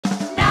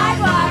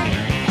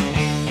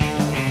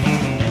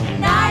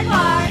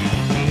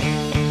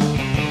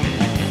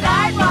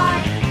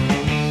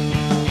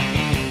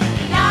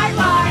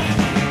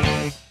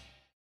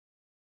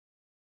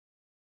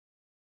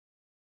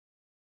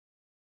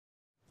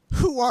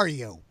who are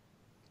you?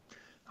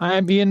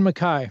 I'm Ian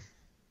MacKaye.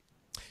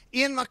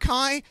 Ian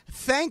MacKaye,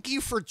 thank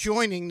you for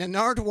joining the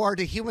Nardwuar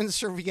to Human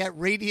Serviette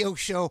radio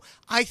show.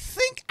 I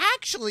think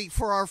actually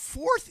for our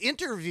fourth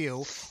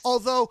interview,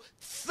 although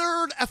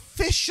third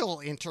official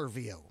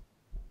interview.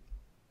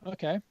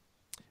 Okay.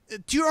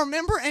 Do you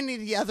remember any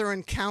of the other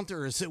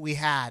encounters that we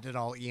had at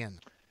all, Ian?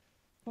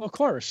 Well, of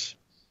course.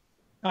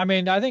 I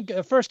mean, I think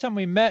the first time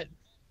we met,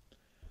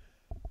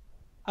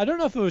 I don't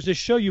know if it was this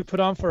show you put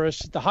on for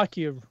us at the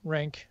hockey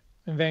rink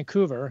in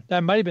Vancouver.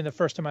 That might have been the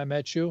first time I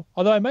met you.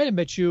 Although I might have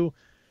met you.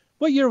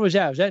 What year was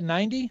that? Was that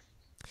 90?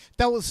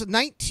 That was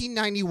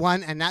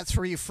 1991, and that's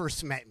where you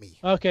first met me.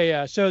 Okay,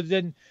 yeah. So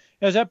then,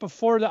 is that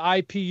before the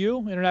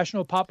IPU,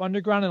 International Pop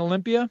Underground in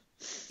Olympia?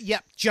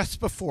 Yep, just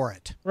before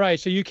it. Right,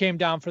 so you came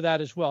down for that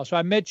as well. So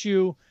I met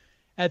you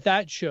at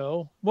that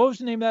show. What was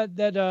the name of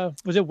that?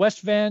 Was it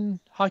West Van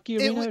Hockey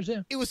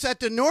Arena? It was at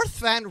the North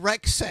Van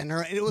Rec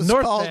Center. And it was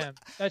North called, Van,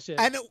 that's it.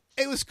 And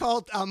it was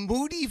called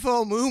Moody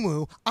Vo Moo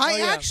Moo. I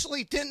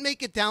actually didn't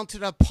make it down to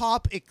the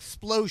pop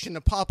explosion,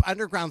 the pop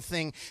underground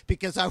thing,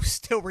 because I was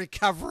still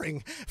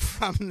recovering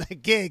from the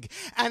gig.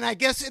 And I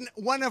guess in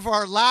one of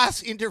our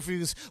last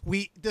interviews,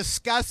 we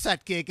discussed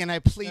that gig, and I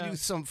played you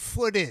some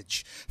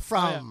footage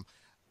from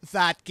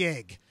that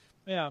gig.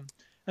 Yeah.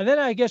 And then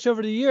I guess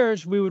over the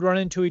years, we would run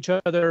into each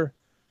other,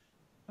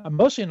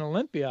 mostly in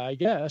Olympia, I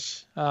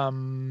guess.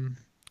 And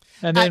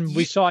then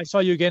I saw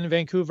you again in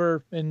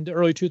Vancouver in the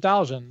early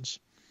 2000s.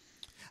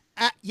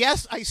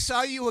 Yes, I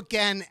saw you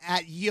again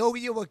at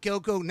Yo-Yo A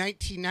Go-Go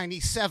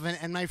 1997,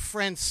 and my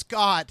friend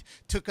Scott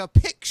took a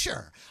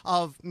picture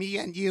of me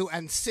and you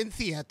and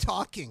Cynthia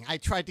talking. I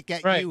tried to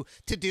get you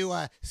to do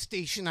a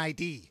station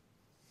ID.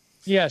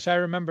 Yes, I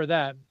remember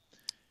that.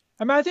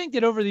 I mean, I think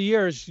that over the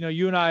years,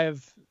 you and I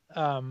have,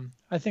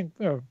 I think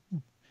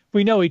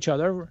we know each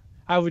other.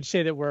 I would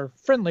say that we're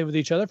friendly with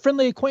each other.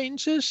 Friendly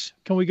acquaintances?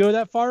 Can we go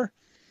that far?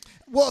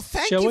 Well,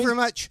 thank you very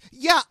much.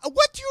 Yeah,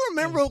 what do you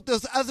remember of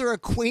those other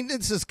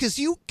acquaintances? Because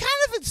you kind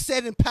of had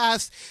said in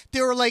past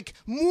there were like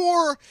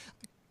more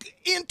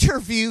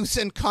interviews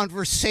and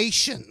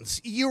conversations.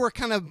 You were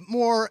kind of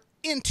more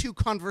into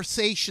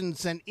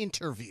conversations than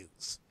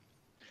interviews.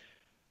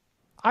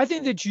 I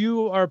think that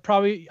you are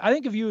probably, I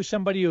think of you as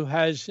somebody who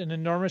has an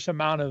enormous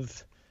amount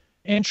of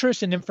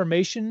interest and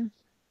information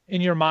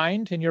in your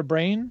mind, in your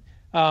brain.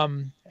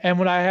 And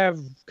when I have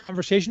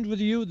conversations with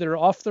you that are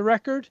off the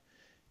record,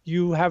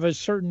 you have a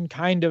certain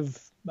kind of,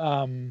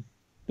 the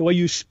way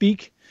you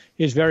speak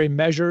is very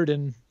measured.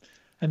 And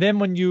then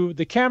when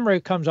the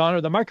camera comes on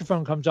or the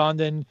microphone comes on,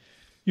 then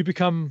you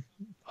become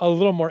a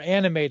little more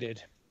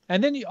animated.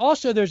 And then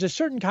also there's a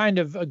certain kind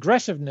of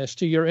aggressiveness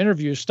to your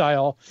interview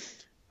style,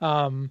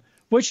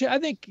 which I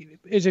think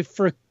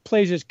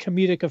plays its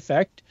comedic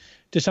effect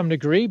to some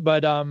degree.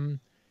 But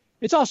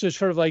it's also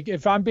sort of like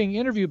if I'm being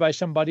interviewed by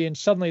somebody and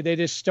suddenly they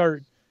just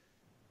start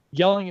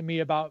yelling at me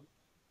about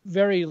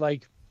very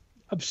like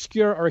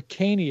obscure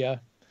arcana,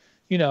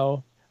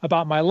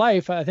 about my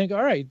life, I think,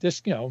 all right,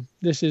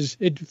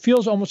 it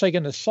feels almost like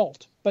an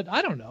assault, but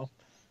I don't know.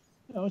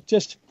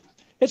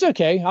 It's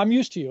okay. I'm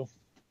used to you.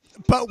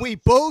 But we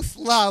both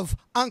love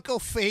Uncle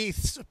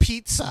Faith's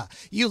pizza.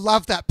 You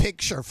love that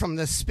picture from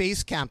the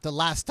space camp the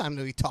last time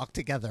that we talked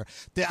together.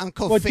 The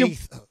Uncle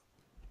Faith.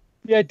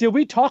 Did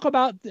we talk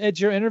about at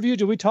your interview?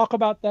 Did we talk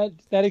about that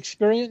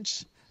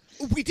experience?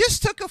 We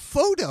just took a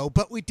photo,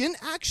 but we didn't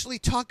actually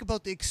talk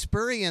about the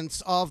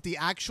experience of the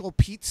actual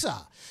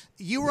pizza.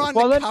 You were on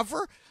the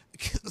cover?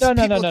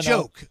 No.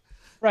 Joke.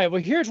 Right.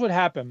 Well, here's what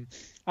happened.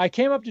 I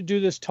came up to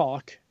do this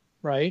talk,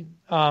 right,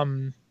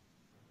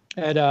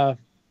 at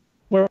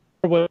where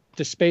was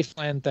the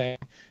Spaceland thing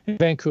in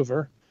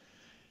Vancouver.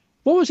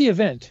 What was the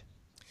event?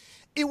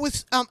 It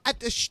was at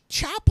the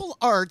Chapel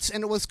Arts,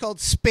 and it was called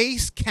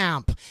Space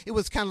Camp. It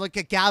was kind of like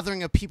a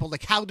gathering of people,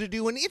 like how to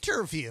do an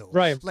interview.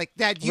 Right. Like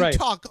that. You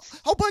talk a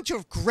whole bunch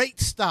of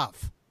great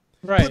stuff.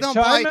 Right. So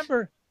I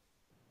remember.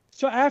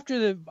 So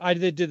after I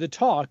did the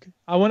talk,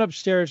 I went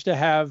upstairs to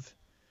have.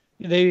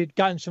 They'd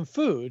gotten some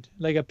food,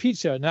 like a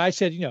pizza, and I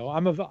said,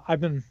 I'm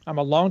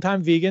a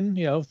longtime vegan,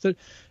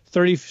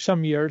 30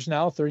 some years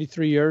now,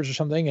 33 years or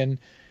something, and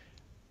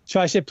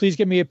so I said, please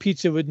get me a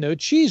pizza with no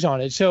cheese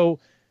on it. So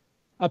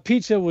a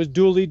pizza was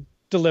duly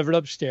delivered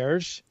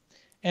upstairs,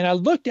 and I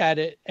looked at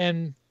it,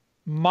 and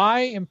my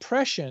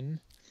impression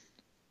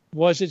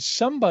was that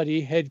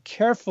somebody had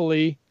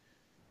carefully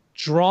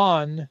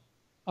drawn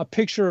a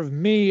picture of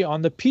me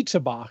on the pizza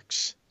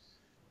box.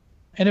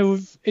 And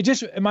it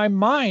just, in my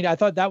mind, I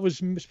thought that was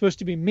supposed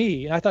to be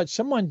me. And I thought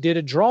someone did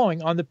a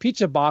drawing on the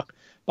pizza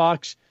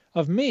box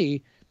of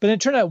me, but then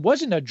it turned out it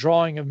wasn't a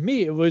drawing of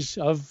me. It was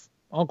of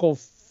Uncle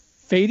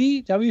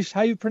Fady. Is that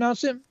how you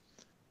pronounce it?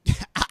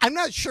 I'm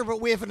not sure, but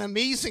we have an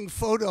amazing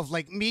photo of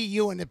like me,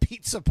 you, and a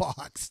pizza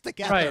box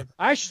together.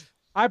 Right.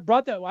 I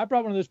brought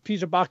one of those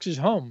pizza boxes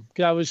home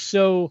because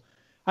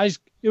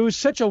it was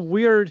such a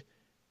weird,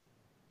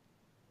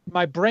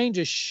 my brain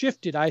just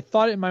shifted. I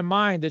thought in my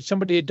mind that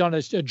somebody had done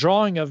a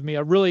drawing of me,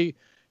 a really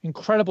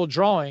incredible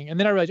drawing. And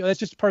then I realized, that's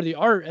just part of the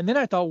art. And then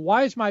I thought,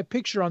 why is my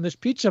picture on this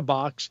pizza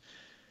box?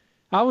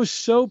 I was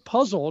so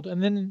puzzled.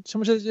 And then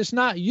someone says, it's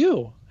not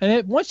you.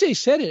 And once they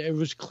said it, it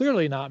was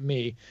clearly not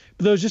me.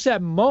 But there was just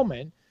that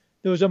moment.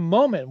 There was a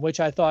moment in which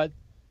I thought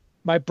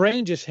my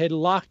brain just had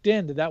locked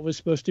in that was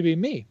supposed to be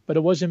me, but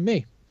it wasn't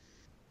me.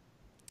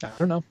 I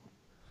don't know.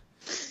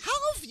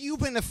 How have you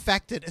been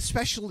affected,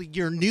 especially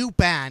your new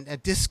band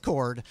at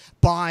Discord,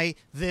 by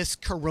this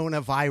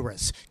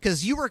coronavirus?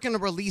 Because you were going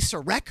to release a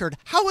record.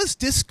 How has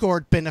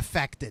Discord been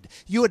affected?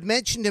 You had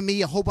mentioned to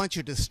me a whole bunch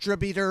of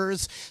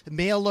distributors,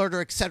 mail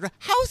order, etc.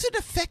 How has it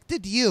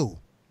affected you?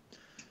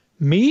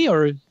 Me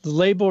or the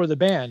label or the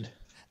band?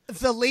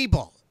 The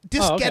label.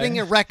 Just getting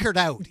a record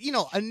out. You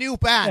know, a new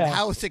band. Yeah.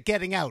 How is it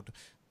getting out?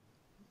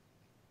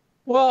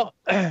 Well,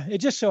 it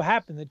just so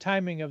happened the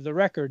timing of the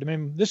record. I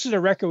mean, this is a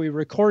record we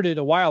recorded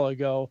a while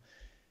ago,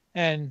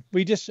 and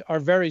we just are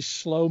very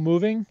slow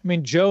moving. I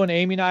mean, Joe and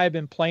Amy and I have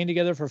been playing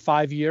together for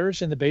 5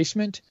 years in the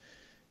basement.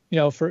 You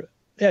know,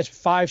 it's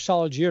 5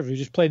 solid years. We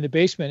just played in the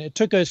basement. It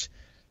took us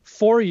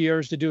 4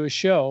 years to do a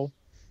show,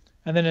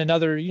 and then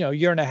another,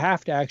 year and a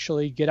half to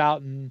actually get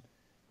out and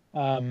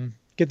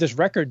get this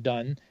record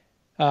done.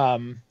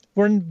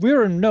 We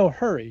were in no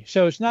hurry,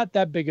 so it's not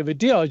that big of a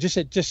deal. It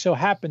just so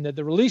happened that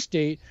the release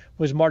date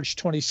was March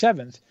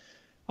 27th.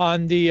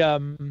 On the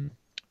 10th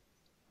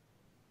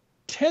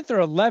or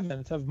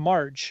 11th of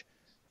March,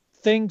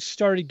 things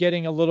started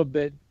getting a little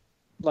bit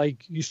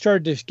like you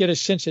started to get a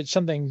sense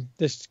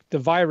that the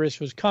virus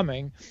was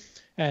coming,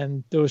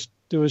 and there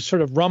was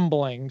sort of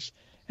rumblings.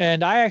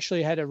 And I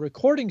actually had a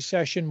recording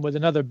session with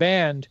another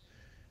band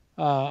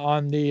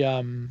on the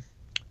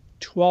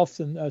 12th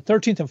and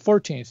 13th and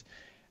 14th.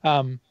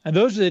 And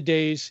those are the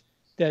days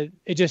that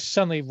it just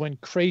suddenly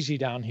went crazy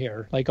down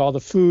here, like all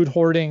the food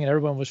hoarding and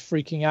everyone was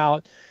freaking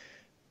out.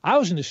 I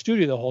was in the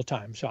studio the whole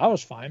time, so I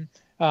was fine.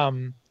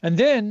 And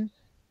then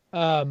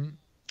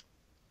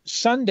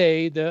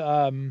Sunday,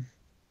 the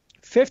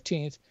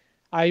 15th,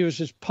 I was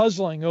just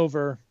puzzling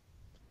over,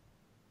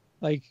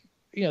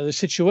 the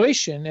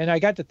situation. And I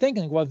got to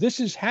thinking, well, if this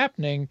is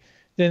happening,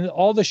 then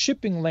all the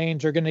shipping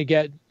lanes are going to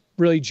get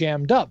really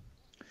jammed up.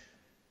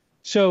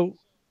 So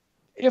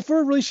if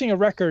we're releasing a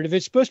record, if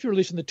it's supposed to be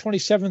released on the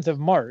 27th of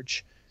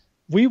March,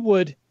 we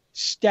would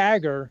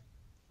stagger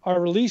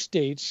our release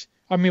dates.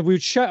 I mean, we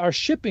would shut our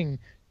shipping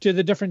to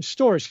the different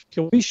stores.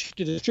 So we ship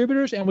to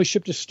distributors and we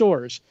ship to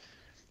stores.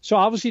 So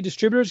obviously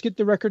distributors get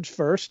the records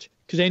first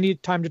because they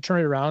need time to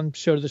turn it around and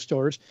show to the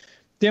stores.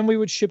 Then we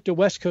would ship to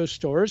West Coast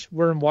stores.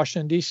 We're in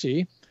Washington,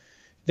 D.C.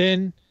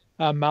 Then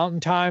Mountain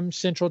Time,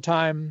 Central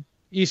Time,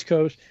 East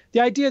Coast. The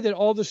idea that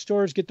all the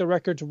stores get the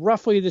records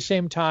roughly the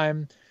same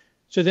time.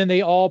 So then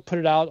they all put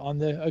it out on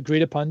the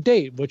agreed upon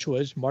date, which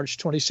was March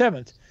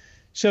 27th.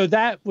 So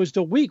that was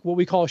the week, what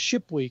we call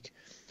ship week.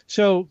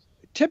 So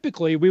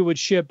typically we would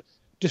ship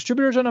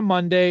distributors on a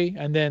Monday,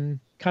 and then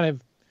kind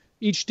of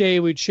each day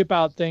we'd ship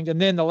out things.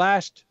 And then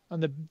on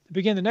the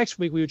beginning of the next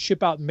week, we would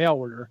ship out mail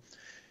order.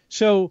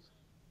 So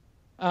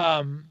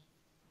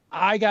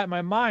I got in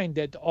my mind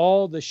that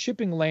all the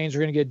shipping lanes are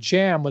going to get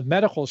jammed with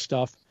medical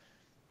stuff.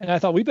 And I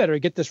thought we better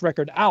get this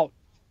record out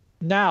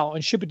now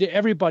and ship it to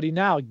everybody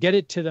now, get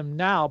it to them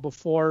now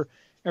before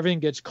everything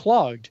gets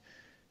clogged.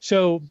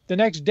 So the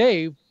next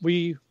day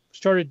we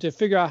started to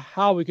figure out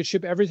how we could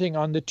ship everything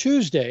on the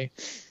Tuesday.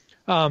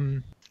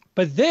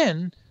 But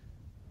then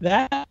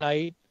that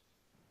night,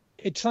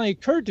 it suddenly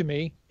occurred to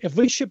me, if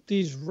we ship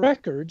these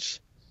records,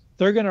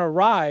 they're going to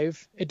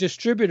arrive at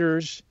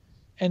distributors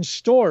and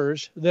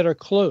stores that are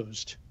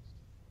closed.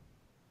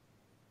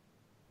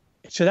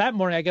 So that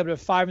morning I got up at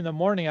 5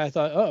 a.m. I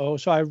thought, uh-oh.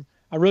 So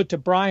I wrote to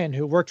Brian,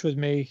 who works with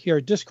me here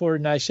at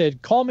Discord, and I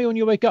said, call me when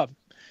you wake up.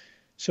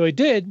 So he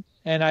did,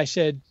 and I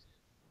said,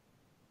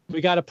 we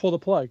got to pull the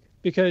plug,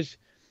 because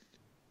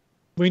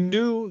we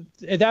knew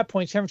at that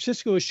point San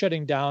Francisco was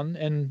shutting down,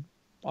 and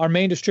our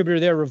main distributor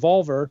there,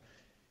 Revolver,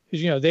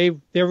 they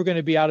were going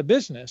to be out of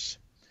business.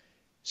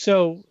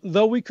 So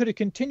though we could have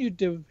continued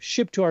to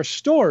ship to our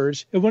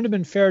stores, it wouldn't have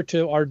been fair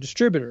to our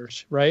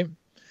distributors, right?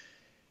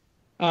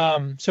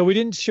 So we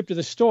didn't ship to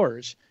the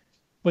stores.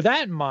 With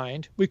that in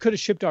mind, we could have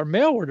shipped our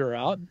mail order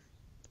out,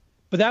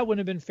 but that wouldn't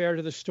have been fair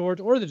to the stores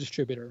or the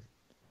distributor.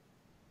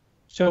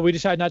 So we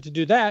decided not to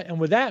do that. And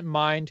with that in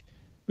mind,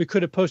 we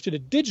could have posted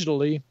it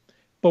digitally,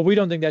 but we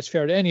don't think that's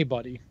fair to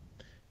anybody.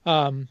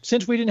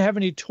 Since we didn't have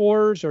any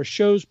tours or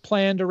shows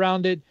planned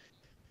around it,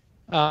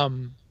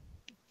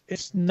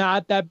 it's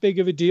not that big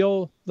of a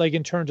deal, like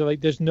in terms of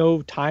there's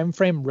no time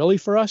frame really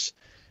for us.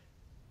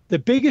 The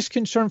biggest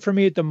concern for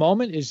me at the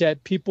moment is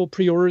that people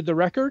pre-ordered the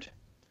record.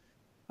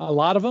 A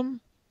lot of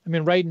them. I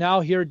mean, right now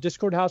here at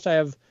Discord House, I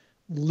have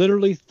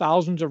literally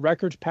thousands of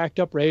records packed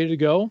up, ready to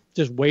go,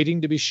 just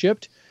waiting to be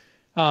shipped.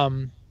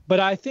 But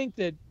I think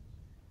that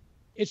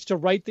it's the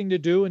right thing to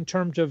do in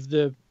terms of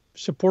the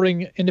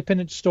supporting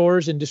independent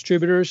stores and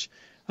distributors.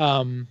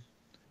 And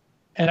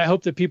I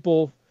hope that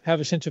people have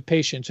a sense of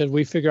patience as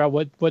we figure out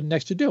what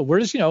next to do.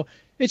 We're just,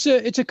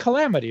 it's a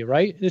calamity,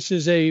 right? This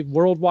is a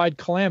worldwide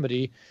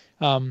calamity.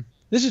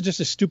 This is just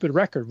a stupid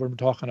record we're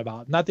talking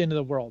about, not the end of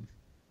the world.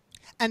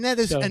 And that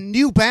is So- a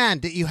new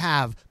band that you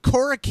have,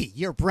 Corky,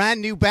 your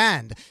brand new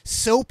band.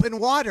 Soap and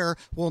Water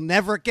will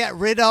never get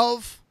rid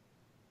of.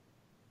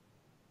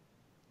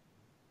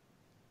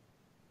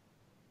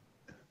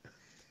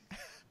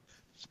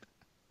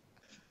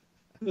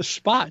 The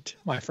spot,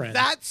 my friend.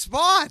 That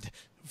spot.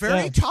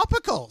 Very Yeah.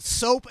 topical.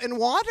 Soap and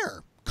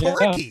Water.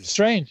 Corky. Yeah,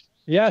 strange.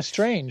 Yeah,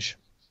 strange.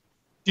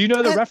 Do you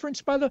know the And-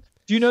 reference, do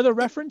you know the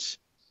reference?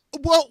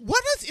 Well,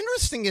 what is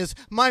interesting is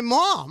my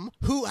mom,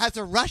 who has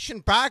a Russian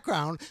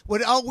background,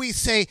 would always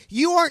say,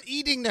 "You aren't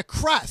eating the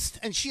crust."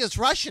 And she is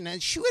Russian,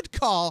 and she would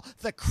call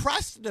the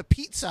crust of the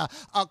pizza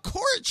a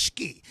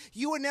korочки.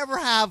 You would never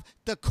have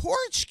the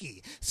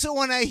korочки. So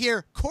when I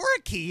hear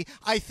Corky,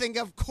 I think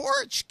of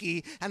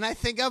korочки, and I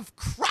think of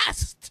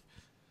crust.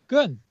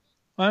 Good.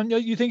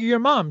 You think of your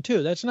mom,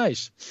 too. That's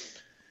nice.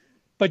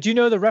 But do you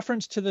know the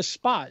reference to the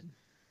spot?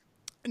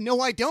 No,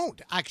 I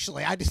don't,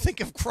 actually. I just think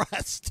of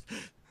crust.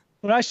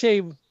 When I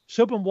say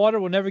soap and water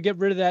will never get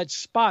rid of that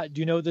spot,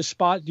 do you know the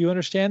spot? Do you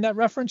understand that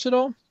reference at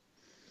all?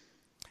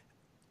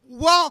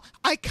 Well,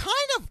 I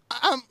kind of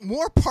am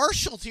more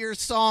partial to your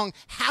song,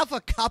 Have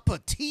a Cup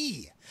of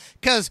Tea,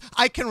 because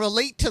I can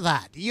relate to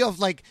that. You have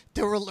like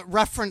the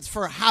reference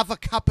for Have a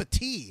Cup of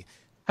Tea.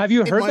 Have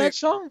you In heard my- that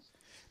song?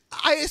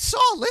 I saw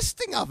a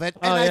listing of it,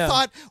 and Oh, I yeah.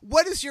 thought,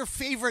 what is your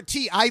favorite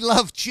tea? I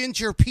love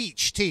ginger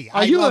peach tea.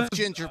 I you love a-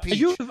 ginger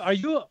peach. Are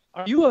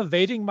you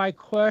evading my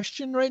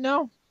question right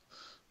now?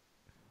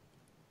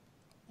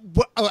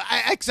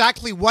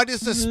 Exactly. What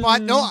is the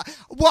spot? No.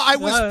 Well,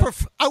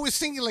 I was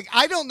thinking like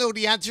I don't know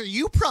the answer.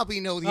 You probably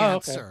know the Okay.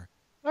 answer.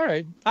 All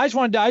right. I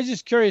was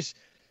just curious.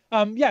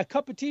 Yeah,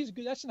 cup of tea is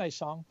good. That's a nice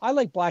song. I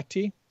like black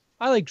tea.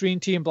 I like green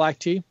tea and black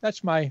tea.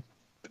 That's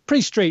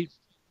pretty straight.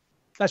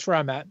 That's where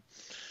I'm at.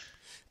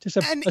 Just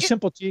a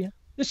simple tea.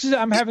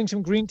 I'm having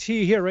some green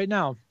tea here right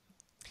now.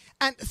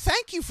 And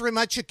thank you very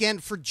much again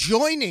for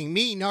joining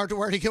me,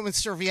 Nardwuar, the Human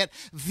Serviette,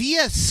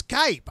 via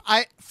Skype.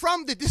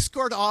 From the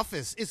Discord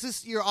office. Is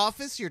this your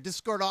office, your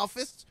Discord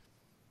office?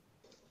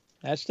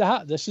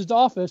 This is the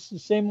office. The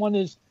same one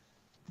as.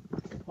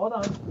 Hold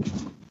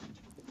on.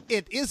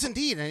 It is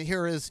indeed. And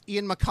here is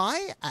Ian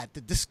MacKaye at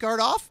the Discord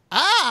off.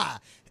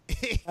 Ah,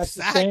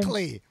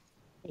 exactly.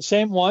 The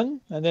same one.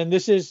 And then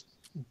this is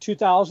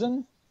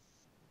 2000.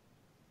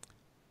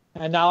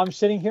 And now I'm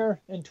sitting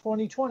here in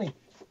 2020.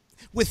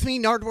 With me,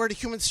 Nardwuar, the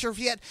Human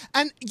Serviette,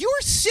 and you're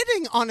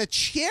sitting on a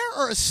chair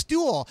or a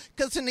stool,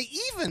 because in the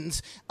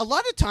evens, a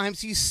lot of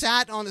times you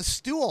sat on a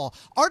stool.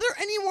 Are there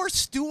any more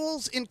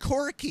stools in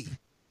Corky?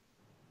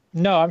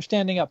 No, I'm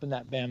standing up in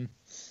that band.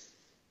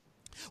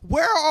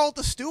 Where are all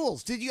the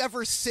stools? Did you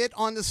ever sit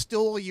on the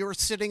stool you're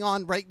sitting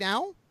on right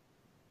now?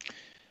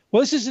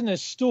 Well, this isn't a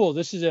stool.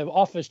 This is an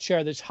office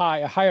chair that's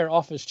a higher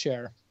office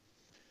chair.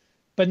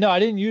 But no, I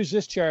didn't use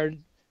this chair.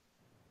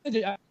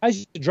 I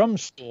used a drum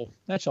stool.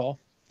 That's all.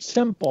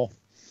 Simple.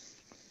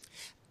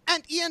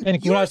 And Ian,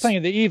 And when I was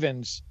playing the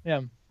evens,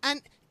 yeah.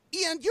 And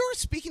Ian, you're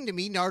speaking to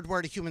me,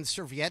 Nardwuar, the Human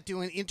Serviette,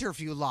 doing an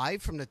interview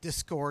live from the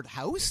Discord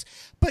house.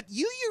 But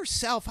you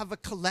yourself have a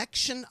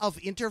collection of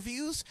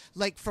interviews,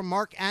 like from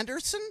Mark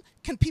Anderson.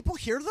 Can people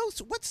hear those?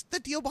 What's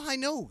the deal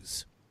behind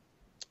those?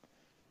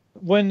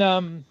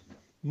 When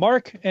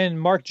Mark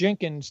and Mark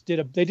Jenkins did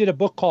a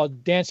book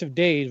called Dance of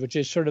Days, which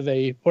is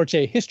it's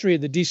a history of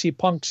the DC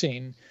punk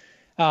scene.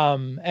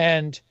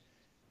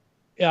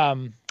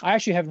 I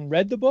actually haven't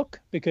read the book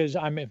because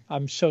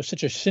I'm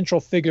such a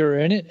central figure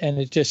in it, and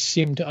it just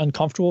seemed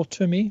uncomfortable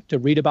to me to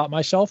read about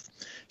myself.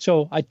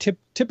 So I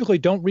typically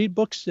don't read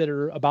books that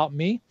are about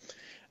me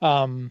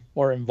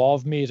or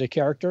involve me as a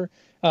character.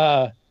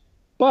 But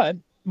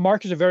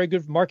Mark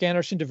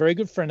Anderson's a very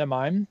good friend of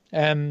mine,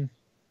 and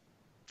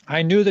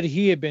I knew that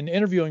he had been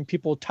interviewing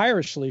people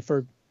tirelessly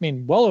for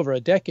well over a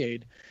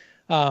decade.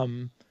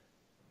 So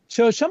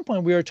at some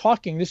point we were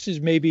talking. This is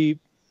maybe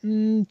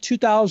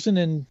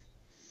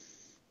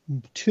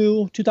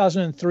 2002,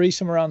 2003,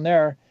 somewhere around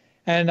there.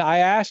 And I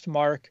asked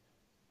Mark,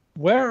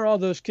 where are all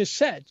those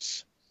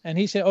cassettes? And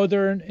he said, oh,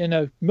 they're in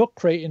a milk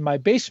crate in my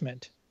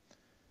basement.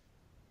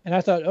 And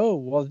I thought, oh,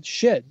 well,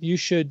 shit, you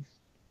should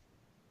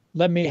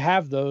let me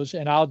have those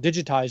and I'll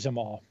digitize them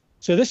all.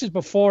 So this is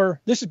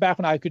back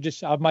when I could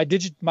just,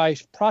 my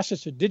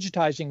process of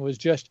digitizing was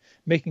just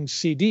making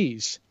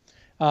CDs.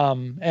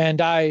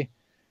 And I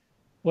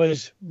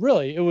was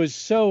really, it was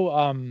so,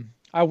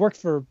 I worked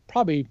for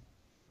probably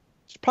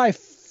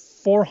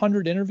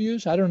 400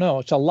 interviews. I don't know.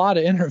 It's a lot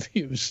of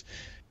interviews.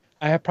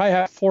 I probably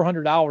have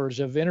 400 hours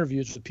of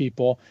interviews with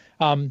people.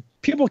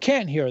 People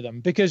can't hear them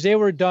because they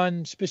were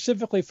done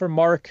specifically for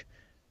Mark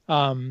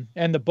and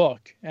the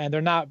book, and they're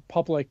not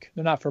public.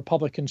 They're not for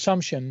public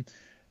consumption.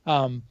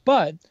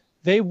 But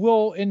they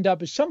will end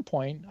up at some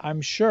point,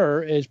 I'm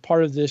sure, as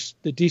part of the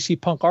DC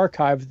Punk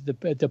archive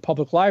at the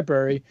public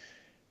library,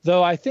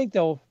 though I think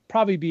they'll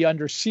probably be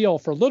under seal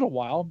for a little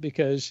while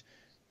because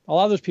a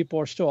lot of those people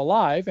are still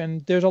alive,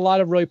 and there's a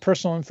lot of really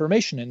personal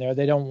information in there.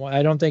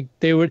 I don't think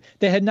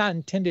they had not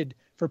intended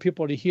for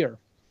people to hear.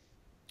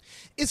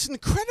 It's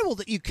incredible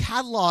that you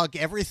catalog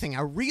everything,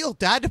 a real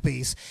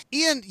database.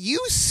 Ian, you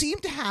seem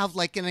to have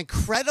like an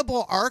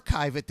incredible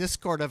archive at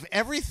Discord of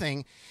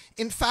everything.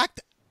 In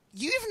fact,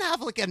 you even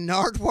have like a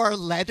Nardwuar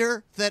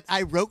letter that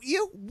I wrote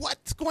you.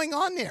 What's going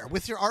on there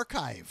with your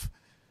archive?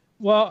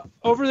 Well,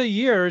 over the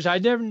years, I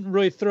didn't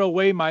really throw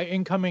away my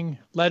incoming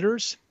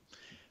letters.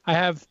 I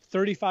have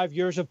 35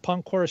 years of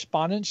punk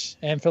correspondence,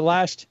 and for the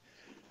last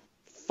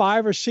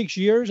 5 or 6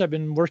 years, I've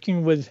been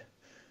working with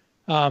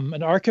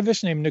an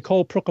archivist named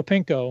Nicole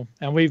Prokopenko,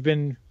 and we've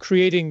been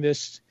creating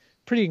this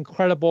pretty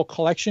incredible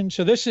collection.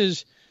 So this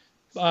is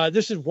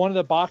one of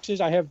the boxes.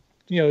 I have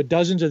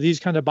dozens of these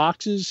kind of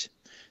boxes.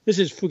 This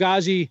is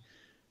Fugazi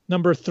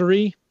number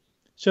 3.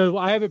 So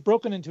I have it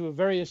broken into a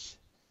various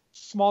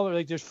smaller,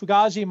 like there's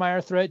Fugazi,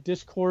 Minor Threat,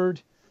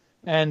 Discord,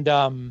 and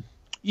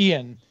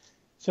Ian.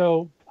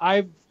 So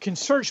I can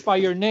search by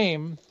your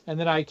name, and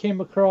then I came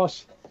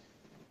across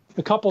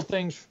a couple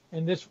things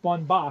in this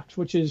one box,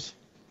 which is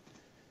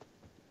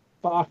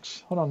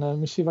box. Hold on, let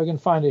me see if I can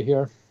find it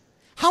here.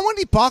 How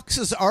many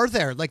boxes are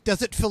there? Like,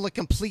 does it fill a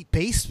complete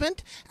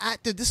basement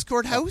at the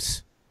Discord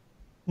house?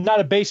 Not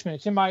a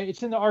basement.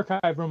 It's in the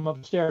archive room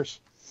upstairs.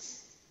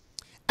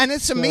 And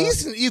it's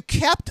amazing that you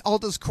kept all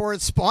those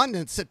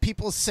correspondence that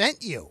people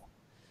sent you.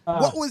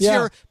 What was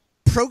your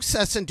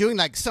process in doing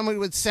that? Like, someone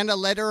would send a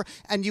letter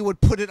and you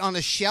would put it on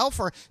a shelf,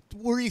 or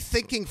were you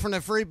thinking from the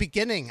very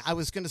beginning, I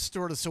was going to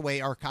store this away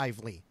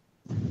archivally?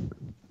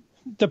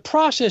 The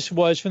process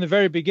was from the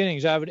very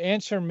beginnings. I would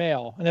answer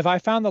mail, and if I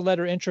found the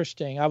letter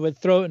interesting, I would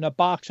throw it in a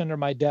box under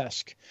my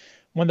desk.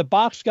 When the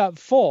box got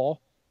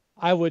full,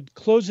 I would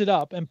close it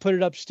up and put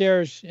it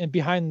upstairs and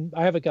behind.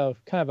 I have like a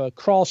kind of a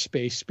crawl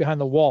space behind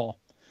the wall,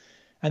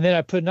 and then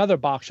I put another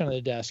box under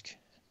the desk,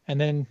 and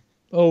then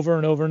over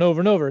and over and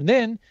over and over. And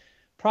then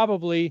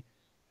probably,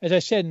 as I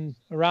said, in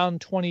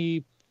around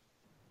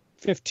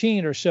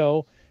 2015 or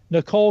so,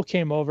 Nicole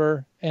came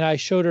over and I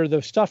showed her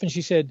the stuff, and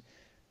she said,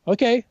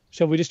 okay.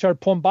 So we just started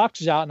pulling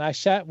boxes out, and I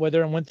sat with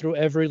her and went through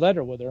every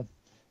letter with her.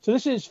 So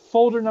this is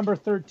folder number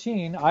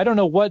 13. I don't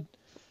know what.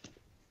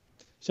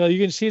 So you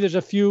can see there's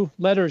a few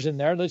letters in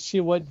there. Let's see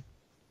what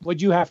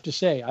you have to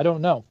say. I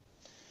don't know.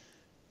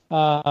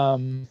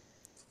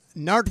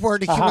 Nardwuar,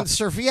 the Human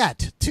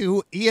Serviette,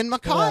 to Ian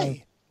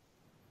MacKaye.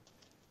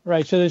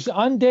 Right. So this is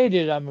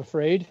undated, I'm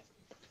afraid.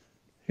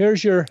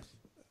 Here's your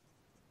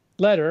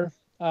letter.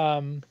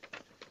 It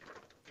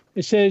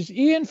says,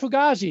 Ian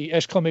Fugazi,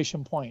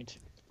 exclamation point.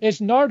 It's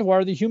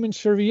Nardwuar, the Human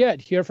Serviette,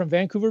 here from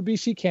Vancouver,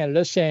 BC,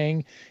 Canada,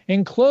 saying,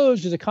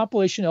 enclosed is a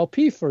compilation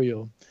LP for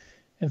you.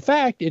 In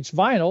fact, it's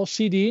vinyl,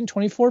 CD, and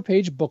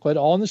 24-page booklet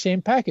all in the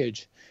same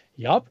package.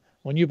 Yup,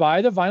 when you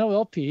buy the vinyl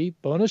LP,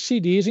 bonus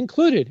CD is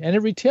included, and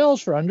it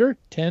retails for under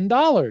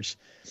 $10.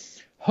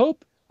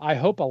 I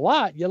hope a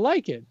lot you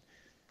like it.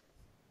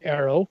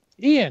 Arrow,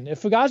 Ian,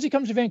 if Fugazi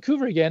comes to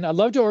Vancouver again, I'd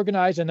love to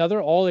organize another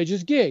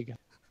all-ages gig.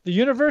 The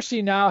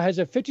university now has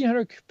a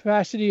 1,500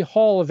 capacity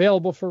hall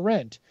available for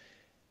rent,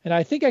 and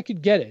I think I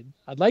could get it.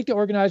 I'd like to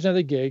organize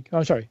another gig.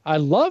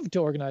 I'd love to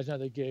organize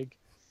another gig.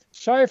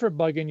 Sorry for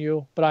bugging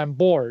you, but I'm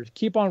bored.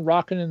 Keep on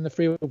rocking in the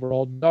free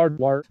world,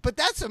 Nardwuar. But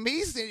that's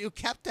amazing that you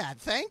kept that.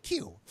 Thank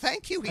you.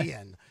 Thank you,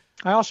 Ian.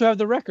 I also have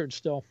the record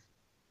still.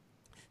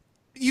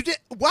 You did?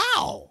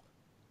 Wow.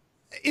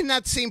 In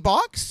that same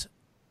box?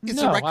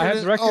 I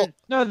have the record.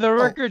 No, the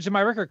record's in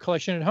my record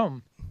collection at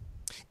home.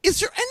 Is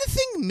there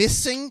anything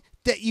missing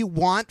that you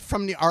want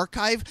from the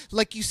archive?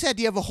 Like you said,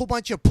 you have a whole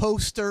bunch of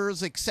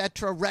posters,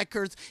 etc.,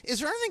 records. Is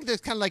there anything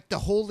that's kind of like the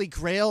holy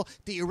grail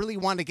that you really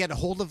want to get a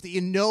hold of, that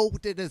you know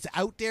that is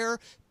out there,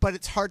 but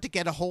it's hard to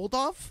get a hold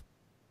of?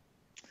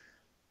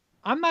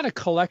 I'm not a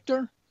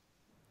collector,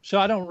 so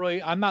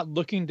I'm not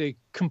looking to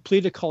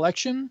complete a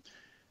collection.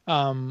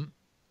 I'm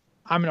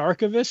an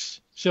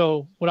archivist,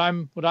 so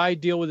what I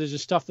deal with is the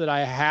stuff that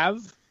I have,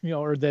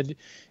 or that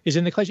is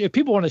in the collection. If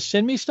people want to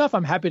send me stuff,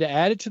 I'm happy to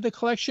add it to the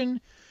collection,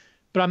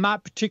 but I'm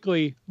not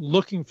particularly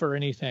looking for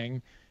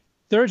anything.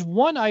 There's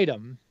one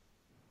item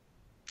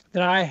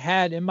that I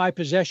had in my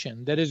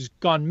possession that has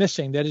gone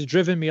missing, that has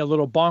driven me a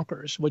little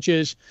bonkers, which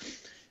is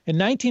in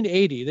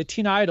 1980, the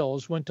Teen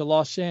Idols went to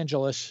Los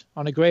Angeles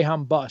on a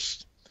Greyhound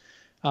bus.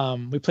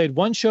 We played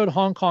one show at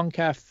Hong Kong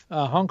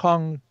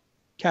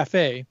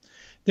Cafe.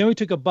 Then we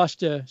took a bus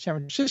to San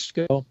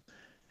Francisco,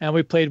 and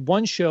we played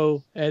one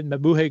show at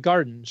Mabuhay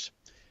Gardens.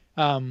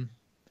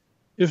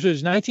 This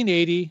was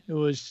 1980. It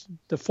was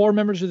the 4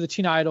 members of the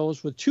Teen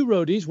Idols with 2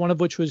 roadies, one of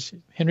which was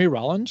Henry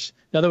Rollins.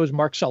 The other was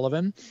Mark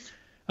Sullivan.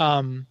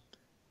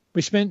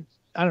 We spent,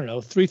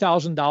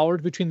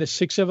 $3,000 between the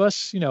 6 of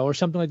us, or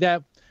something like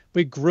that.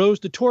 The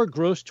tour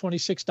grossed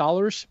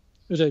 $26. It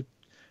was a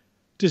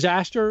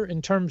disaster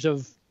in terms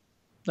of,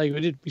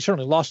 we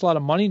certainly lost a lot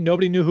of money.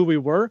 Nobody knew who we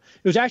were.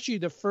 It was actually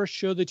the first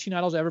show the Teen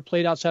Idols ever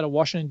played outside of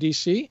Washington,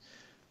 D.C.,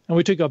 and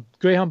we took a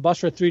Greyhound bus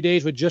for 3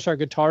 days with just our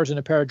guitars and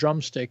a pair of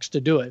drumsticks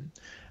to do it.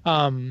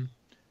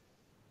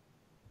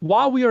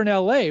 While we were in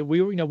L.A.,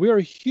 we were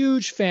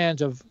huge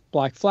fans of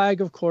Black Flag,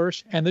 of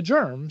course, and the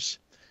Germs.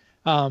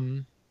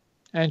 And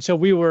so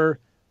we were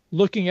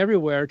looking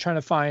everywhere trying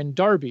to find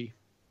Darby.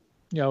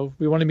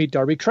 we want to meet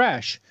Darby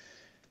Crash.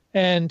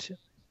 And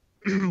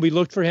we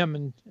looked for him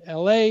in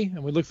L.A.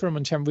 and we looked for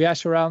him we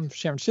asked around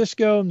San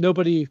Francisco.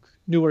 Nobody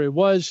knew where he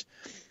was.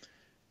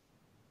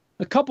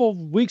 A couple of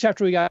weeks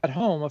after we got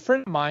home, a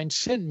friend of mine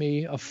sent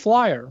me a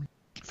flyer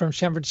from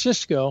San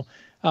Francisco,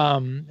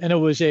 and it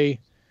was a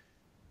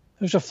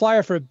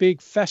flyer for a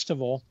big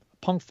festival, a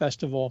punk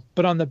festival.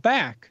 But on the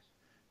back,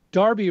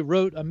 Darby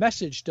wrote a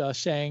message to us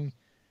saying,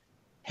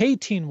 "Hey,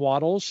 Teen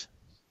Waddles,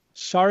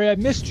 sorry I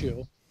missed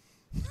you."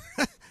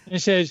 And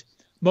it says,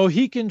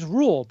 "Mohicans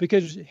rule,"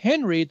 because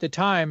Henry at the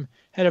time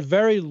had a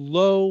very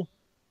low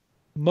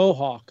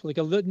mohawk, like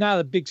not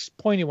a big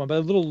pointy one, but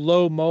a little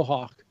low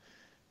mohawk.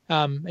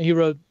 And he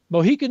wrote,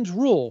 "Mohicans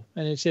rule,"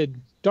 and it said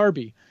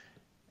Darby.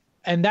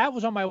 And that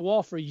was on my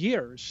wall for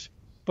years.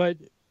 But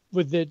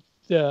with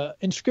the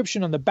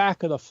inscription on the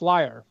back of the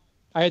flyer,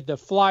 I had the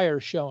flyer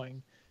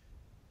showing.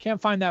 Can't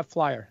find that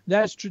flyer.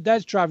 That's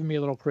driving me a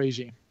little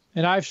crazy.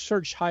 And I've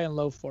searched high and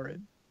low for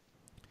it.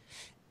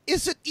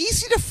 Is it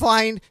easy to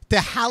find the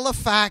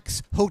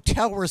Halifax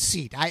hotel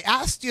receipt? I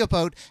asked you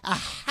about a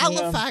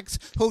Halifax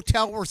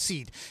hotel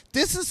receipt.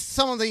 This is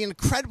some of the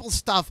incredible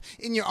stuff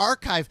in your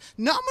archive.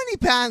 Not many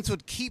bands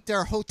would keep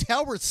their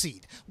hotel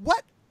receipt.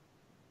 What?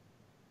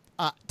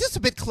 Just a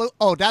bit close.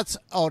 Oh,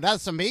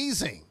 that's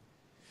amazing.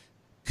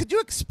 Could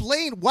you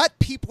explain what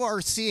people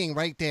are seeing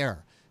right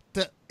there?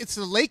 It's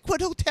the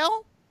Lakewood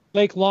Hotel?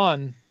 Lake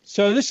Lawn.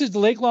 So this is the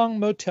Lake Lawn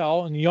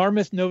Motel in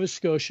Yarmouth, Nova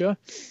Scotia.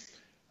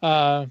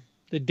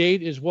 The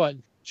date is what?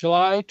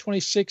 July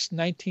 26,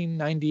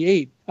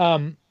 1998.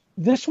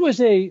 This was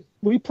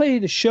we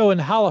played a show in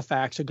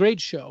Halifax, a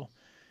great show.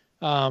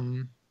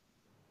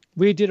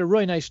 We did a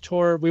really nice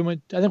tour. We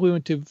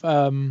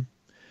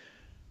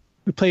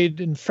played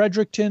in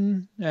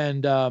Fredericton,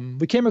 and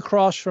we came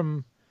across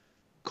from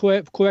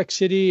Quebec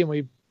City, and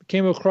we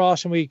came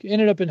across and we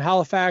ended up in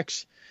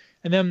Halifax.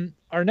 And then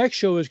our next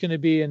show was going to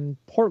be in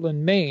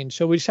Portland, Maine.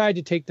 So we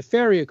decided to take the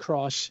ferry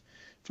across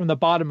from the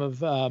bottom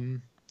of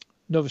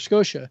Nova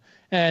Scotia.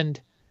 And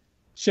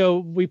so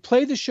we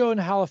played the show in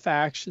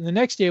Halifax, and the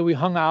next day we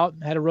hung out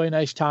and had a really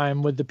nice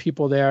time with the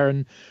people there.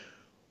 And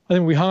I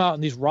think we hung out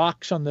on these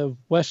rocks on the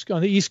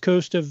east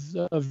coast of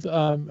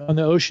on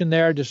the ocean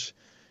there, just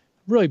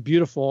really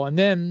beautiful. And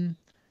then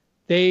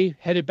they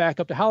headed back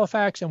up to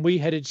Halifax, and we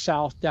headed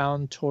south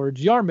down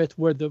towards Yarmouth,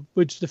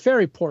 which is the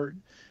ferry port.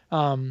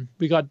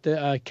 We got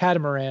the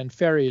catamaran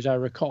ferry, as I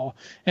recall,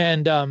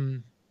 and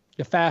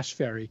the fast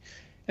ferry.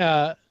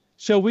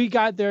 So we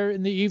got there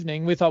in the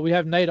evening. We thought we'd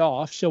have night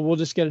off, so we'll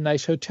just get a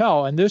nice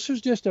hotel. And this was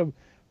just a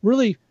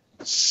really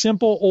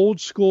simple, old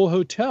school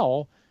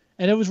hotel,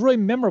 and it was really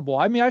memorable.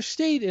 I mean, I've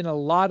stayed in a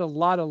lot of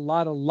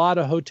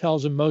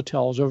hotels and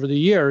motels over the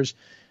years,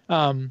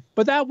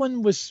 but that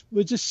one was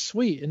just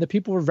sweet, and the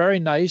people were very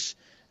nice,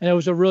 and it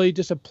was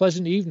just a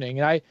pleasant evening.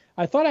 And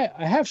I thought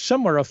I have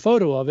somewhere a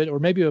photo of it, or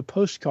maybe a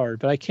postcard,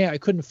 but I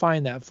couldn't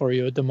find that for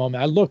you at the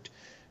moment. I looked.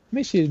 Let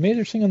me see. Maybe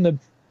there's something on the.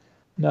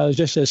 No, it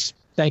just says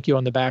thank you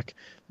on the back.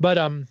 But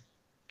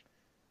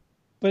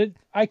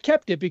I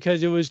kept it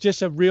because it was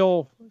just a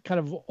real kind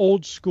of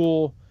old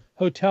school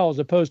hotel, as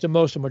opposed to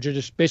most of them, which are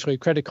just basically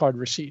credit card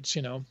receipts,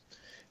 And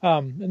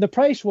the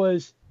price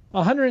was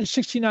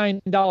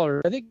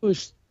 $169. I think it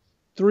was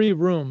 3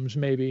 rooms,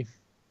 maybe,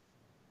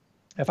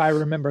 if I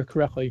remember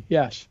correctly.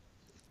 Yes.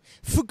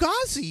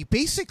 Fugazi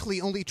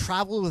basically only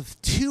traveled with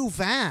 2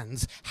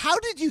 vans. How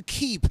did you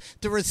keep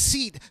the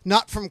receipt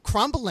not from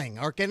crumbling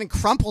or getting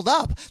crumpled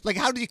up? Like,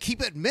 how did you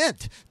keep it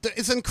mint?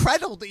 It's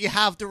incredible that you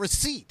have the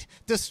receipt,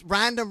 this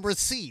random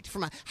receipt.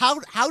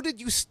 How did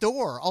you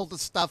store all the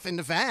stuff in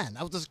the van?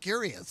 I was just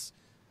curious.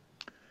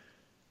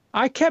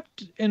 I had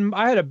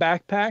a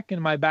backpack.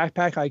 In my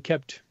backpack, I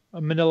kept a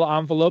manila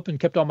envelope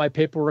and kept all my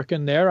paperwork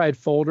in there. I had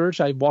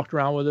folders. I walked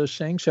around with those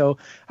things. So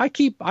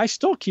I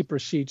still keep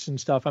receipts and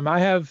stuff. I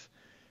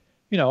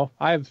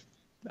mean,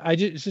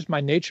 it's just my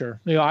nature.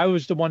 I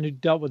was the one who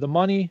dealt with the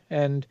money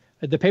and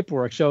the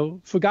paperwork. So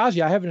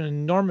Fugazi, I have an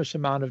enormous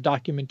amount of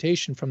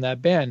documentation from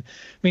that band.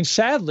 I mean,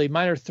 sadly,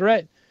 Minor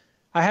Threat,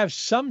 I have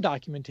some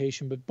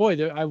documentation, but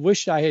boy, I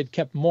wish I had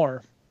kept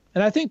more.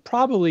 And I think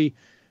probably,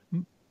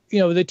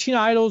 the Teen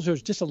Idols, there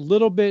was just a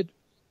little bit.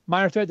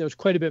 Minor Threat, there was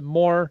quite a bit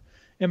more.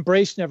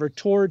 Embrace never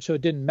toured, so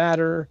it didn't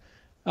matter.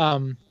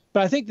 But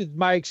I think that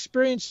my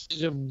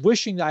experience of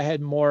wishing that I had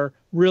more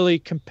really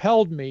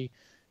compelled me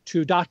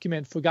to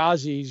document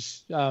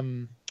Fugazi's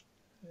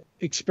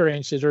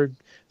experiences, or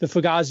the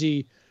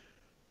Fugazi,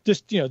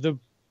 just,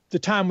 the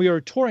time we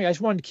were touring. I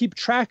just wanted to keep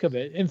track of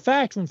it. In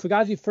fact, when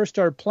Fugazi first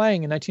started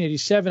playing in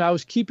 1987,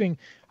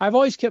 I've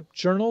always kept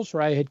journals,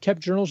 or I had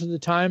kept journals at the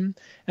time,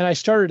 and I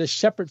started a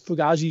separate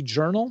Fugazi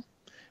journal.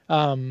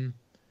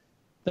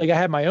 Like, I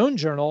had my own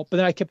journal, but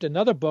then I kept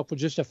another book with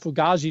just a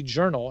Fugazi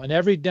journal. And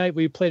every night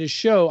we played a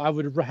show, I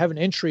would have an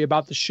entry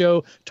about the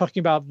show, talking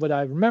about what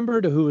I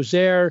remembered, who was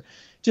there,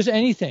 just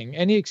anything,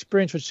 any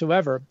experience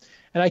whatsoever.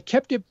 And I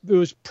kept it.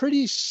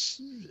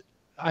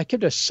 I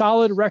kept a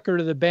solid record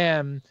of the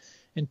band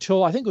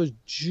until I think it was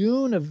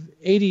June of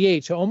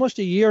 '88, so almost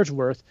a year's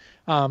worth.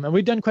 And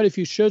we'd done quite a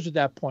few shows at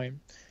that point.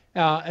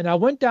 And I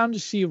went down to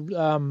see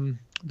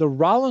the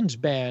Rollins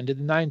Band at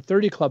the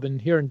 930 Club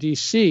here in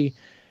D.C.,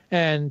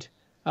 and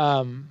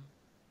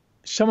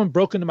someone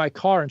broke into my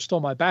car and stole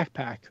my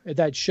backpack at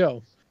that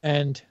show.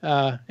 And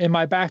in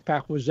my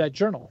backpack was that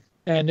journal.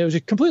 And it was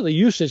completely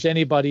useless to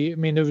anybody. I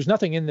mean, there was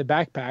nothing in the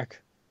backpack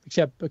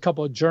except a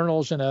couple of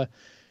journals and a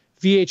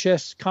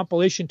VHS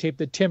compilation tape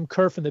that Tim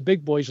Kerr from the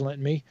Big Boys lent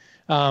me.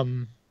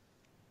 And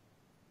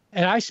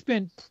I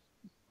spent,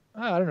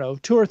 I don't know,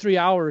 2 or 3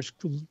 hours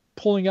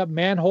pulling up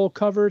manhole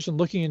covers and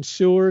looking in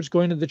sewers,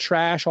 going to the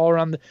trash all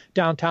around the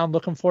downtown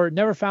looking for it.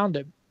 Never found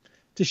it.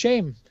 It's a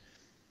shame.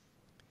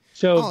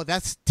 So,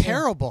 that's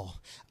terrible.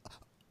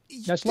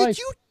 That's life.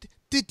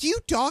 Did you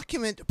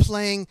document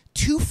playing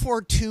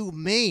 242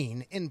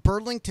 Main in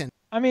Burlington?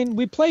 I mean,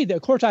 we played.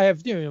 Of course, I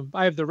have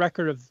the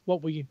record of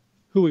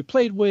who we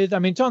played with. I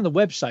mean, it's on the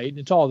website.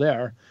 It's all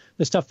there.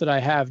 The stuff that I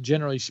have,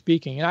 generally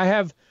speaking, and I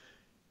have,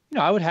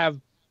 I would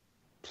have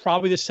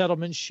probably the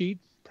settlement sheet.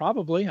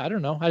 Probably, I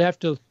don't know. You have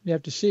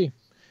to see.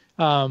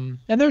 And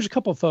there's a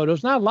couple of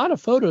photos, not a lot of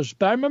photos,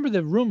 but I remember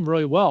the room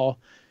really well.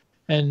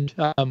 And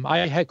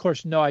I had, of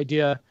course, no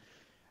idea.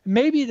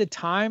 Maybe at the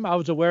time I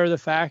was aware of the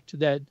fact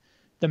that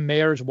the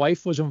mayor's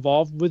wife was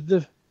involved with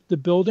the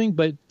building,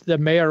 but the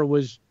mayor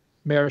was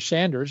Mayor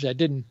Sanders. So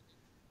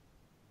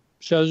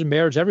there's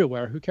mayors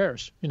everywhere. Who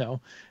cares,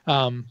 But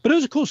it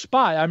was a cool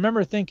spot. I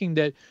remember thinking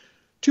that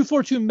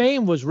 242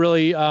 Main was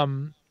really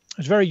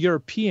it's very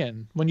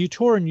European. When you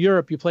tour in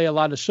Europe, you play a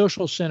lot of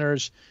social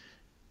centers,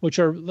 which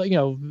are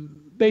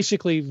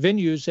basically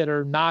venues that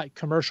are not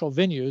commercial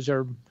venues,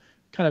 or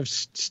kind of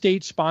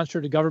state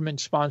sponsored, or government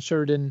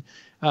sponsored, and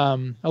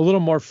a little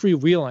more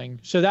freewheeling.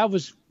 So that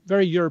was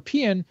very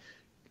European.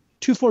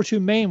 242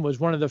 Main was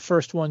one of the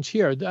first ones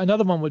here.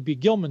 Another one would be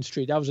Gilman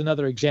Street. That was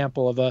another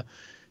example of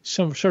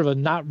some sort of a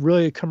not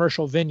really a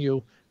commercial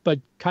venue, but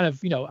kind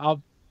of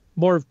out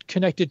more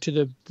connected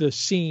to the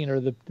scene or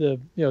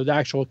the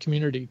actual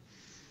community.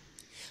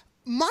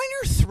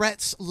 Minor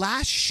Threat's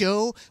last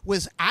show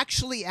was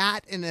actually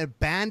at an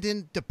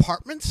abandoned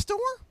department store?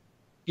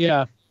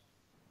 Yeah.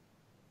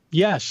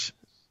 Yes.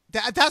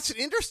 That's an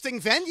interesting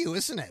venue,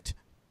 isn't it?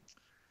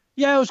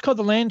 Yeah, it was called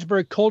the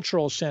Landsberg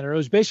Cultural Center. It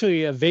was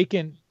basically a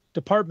vacant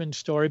department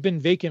store. It had been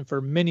vacant for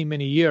many,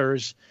 many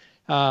years.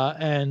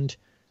 And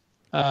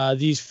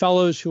these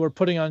fellows who were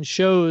putting on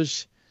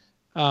shows,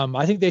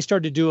 I think they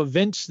started to do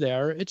events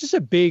there. It's just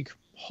a big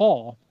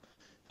hall.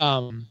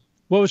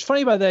 What was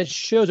funny about that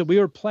show is that we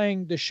were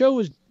playing, the show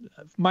was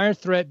Minor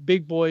Threat,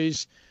 Big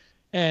Boys,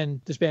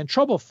 and this band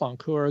Trouble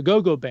Funk, who are a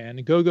go-go band.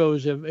 And go-go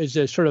is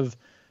a sort of,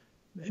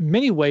 in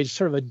many ways,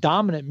 sort of a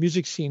dominant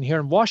music scene here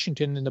in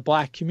Washington in the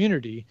black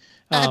community.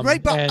 And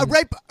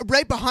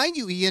right behind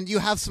you, Ian, you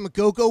have some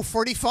go-go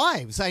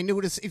 45s. I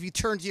noticed if you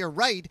turn to your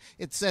right,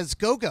 it says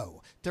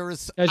go-go. There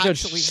is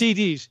actually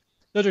CDs.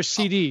 Those are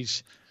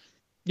CDs.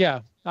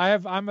 Yeah,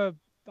 I've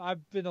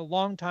been a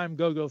long time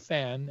go-go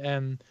fan,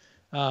 and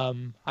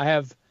I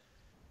have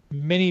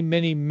many,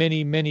 many,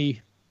 many,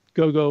 many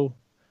go-go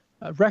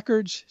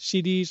records,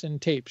 CDs,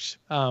 and tapes.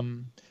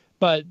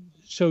 But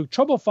so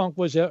Trouble Funk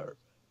was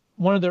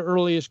one of the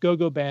earliest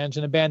go-go bands,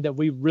 and a band that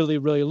we really,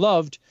 really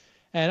loved.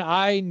 And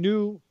I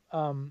knew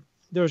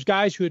there was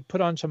guys who had put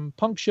on some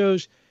punk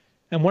shows,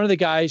 and one of the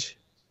guys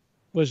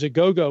was a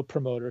go-go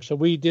promoter. So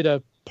we did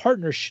a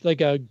partnership, like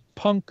a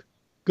punk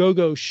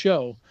go-go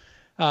show.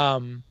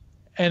 And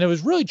it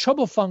was really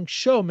Trouble Funk's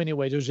show in many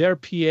ways. It was their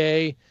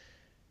PA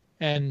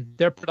and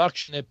their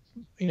production.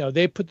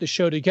 They put the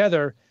show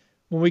together.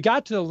 When we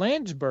got to the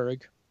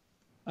Landsberg,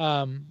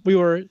 we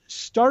were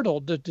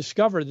startled to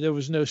discover that there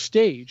was no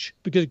stage,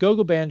 because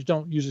go-go bands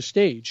don't use a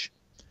stage,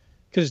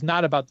 because it's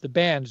not about the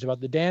band, it's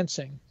about the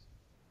dancing.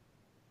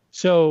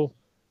 So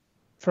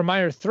for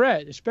Minor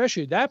Threat,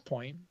 especially at that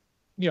point,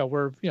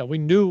 we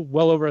knew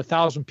well over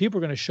 1,000 people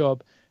were going to show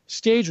up.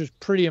 Stage was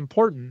pretty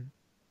important.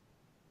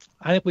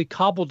 I think we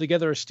cobbled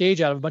together a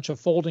stage out of a bunch of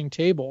folding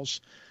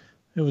tables.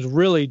 It was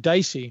really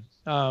dicey.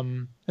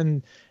 And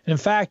in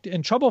fact,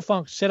 Trouble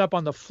Funk set up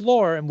on the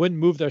floor and wouldn't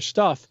move their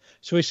stuff.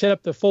 So we set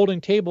up the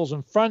folding tables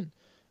in front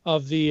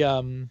of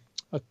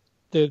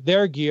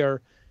their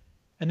gear.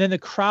 And then the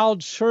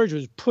crowd surge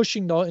was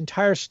pushing the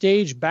entire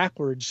stage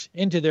backwards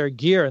into their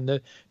gear. And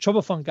the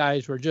Trouble Funk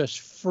guys were just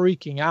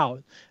freaking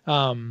out.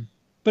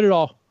 But it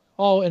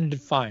all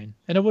ended fine.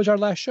 And it was our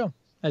last show,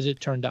 as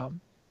it turned out.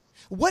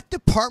 What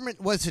department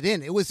was it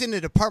in? It was in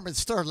a department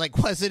store. Like,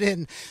 was it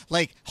in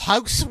like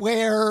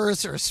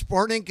housewares or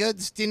sporting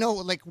goods? Do you know,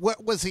 like,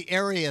 what was the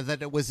area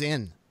that it was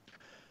in?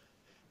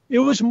 It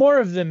was more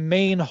of the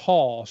main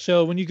hall.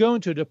 So when you go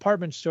into a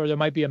department store, there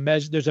might be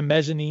there's a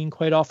mezzanine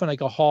quite often,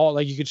 like a hall,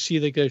 like you could see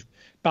like a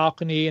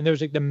balcony, and there's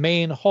like the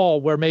main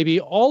hall where maybe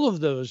all of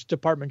those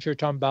departments you're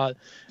talking about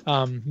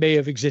may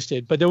have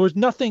existed, but there was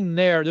nothing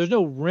there. There's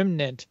no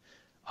remnant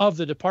of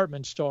the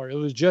department store. It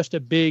was just a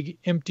big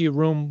empty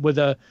room with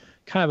a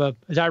kind of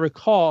as I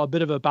recall, a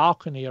bit of a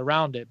balcony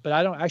around it. But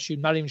I'm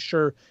not even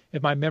sure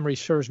if my memory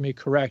serves me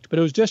correct, but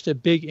it was just a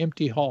big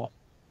empty hall.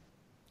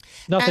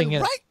 Nothing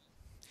in it.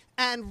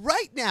 And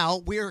right now,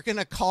 we're going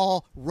to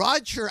call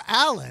Roger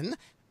Allen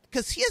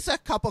because he has a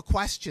couple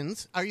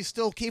questions. Are you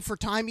still okay for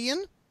time,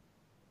 Ian?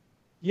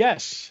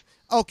 Yes.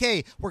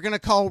 Okay, we're going to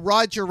call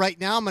Roger right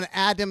now. I'm going to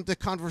add him to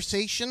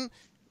conversation.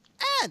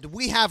 And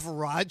we have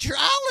Roger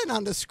Allen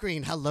on the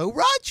screen. Hello,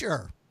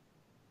 Roger.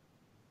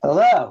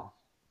 Hello.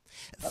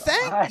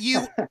 Thank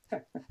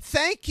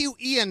you,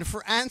 Ian,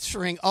 for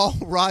answering all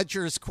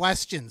Roger's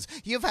questions.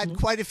 You've had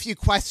quite a few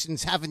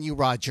questions, haven't you,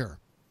 Roger?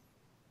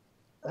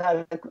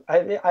 I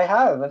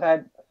have. I've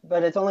had,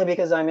 but it's only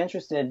because I'm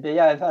interested. But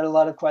yeah, I've had a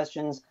lot of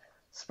questions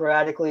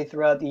sporadically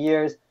throughout the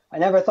years. I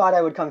never thought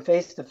I would come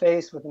face to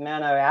face with the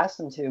man I asked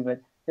him to,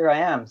 but here I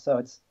am. So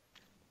it's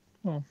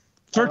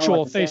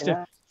virtual face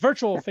to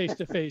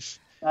face.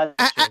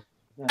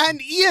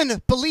 And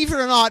Ian, believe it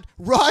or not,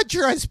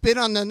 Roger has been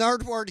on the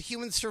Nardwuar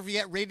Human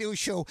Serviette radio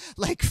show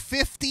like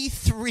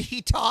 53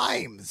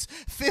 times.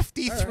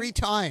 53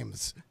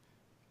 times.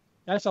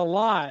 That's a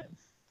lot.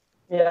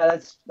 Yeah,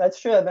 that's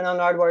true. I've been on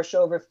Nardwuar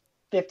show over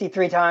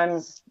 53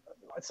 times,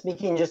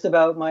 speaking just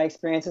about my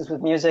experiences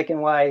with music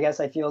and why I guess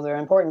I feel they're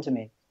important to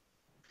me.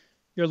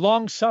 You're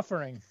long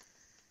suffering.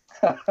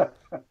 Oh,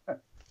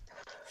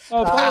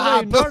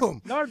 by the way,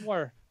 boom.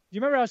 Nardwuar. Do you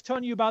remember I was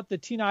telling you about the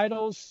Teen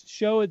Idols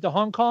show at the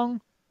Hong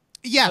Kong?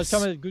 Yes. I was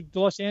telling you the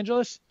Los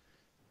Angeles.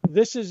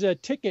 This is a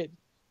ticket.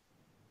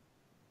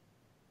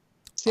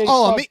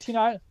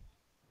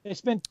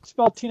 It's been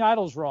spelled Teen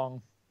Idols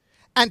wrong.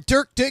 And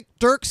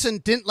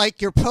Dirksen didn't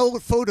like your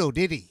photo,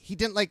 did he? He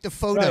didn't like the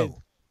photo. Right.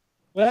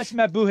 Well, that's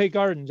MacKaye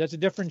Gardens. That's a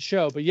different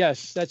show. But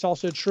yes, that's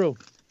also true.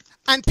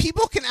 And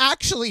people can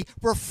actually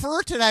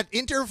refer to that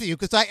interview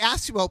because I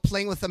asked you about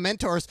playing with the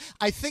Mentors,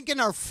 I think in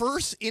our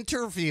first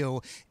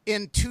interview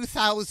in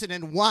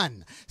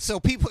 2001. So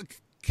people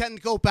can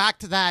go back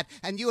to that.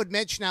 And you had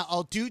mentioned how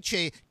El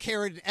Duce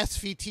carried an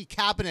SVT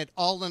cabinet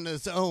all on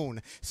his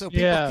own. So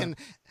people can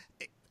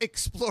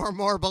explore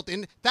more about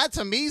that's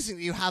amazing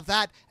that you have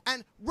that.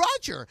 And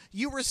Roger,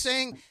 you were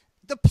saying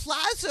the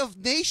Plaza of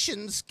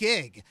Nations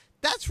gig.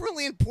 That's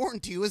really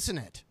important to you, isn't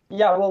it?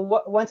 Yeah,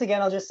 well, once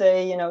again, I'll just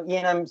say,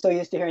 Ian, I'm so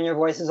used to hearing your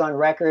voices on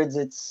records.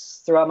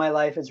 It's throughout my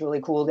life. It's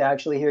really cool to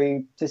actually hear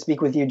you, to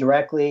speak with you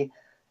directly.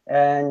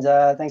 And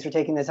thanks for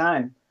taking the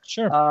time.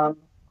 Sure. I'm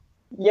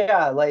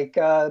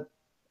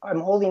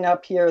holding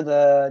up here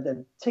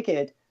the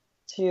ticket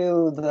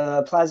to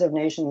the Plaza of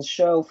Nations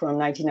show from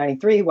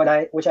 1993,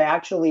 which I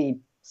actually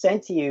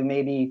sent to you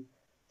maybe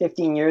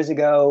 15 years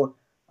ago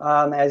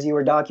as you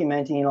were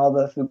documenting all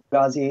the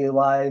Fugazi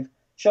live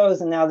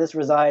shows, and now this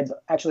resides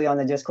actually on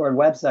the Discord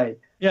website.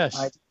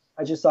 Yes.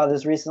 I just saw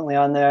this recently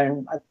on there,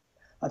 and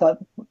I thought,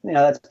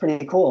 that's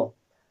pretty cool.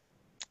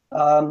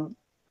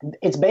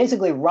 It's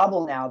basically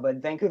rubble now, but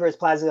Vancouver's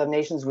Plaza of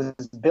Nations was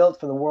built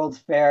for the World's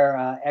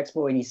Fair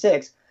Expo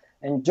 86,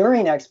 and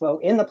during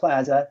Expo, in the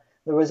plaza,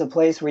 there was a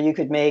place where you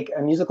could make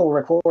a musical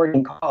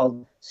recording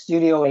called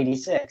Studio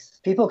 86.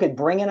 People could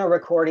bring in a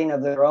recording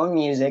of their own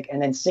music and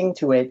then sing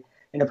to it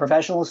in a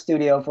professional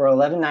studio for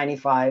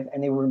 $11.95,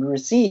 and they would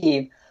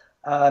receive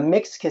a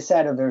mixed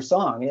cassette of their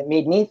song. It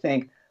made me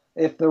think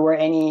if there were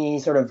any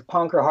sort of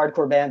punk or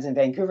hardcore bands in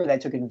Vancouver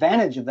that took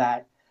advantage of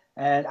that.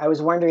 And I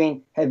was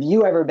wondering, have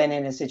you ever been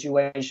in a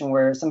situation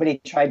where somebody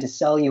tried to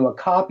sell you a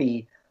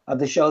copy of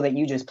the show that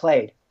you just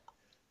played?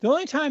 The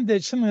only time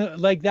that something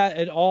like that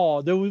at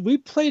all,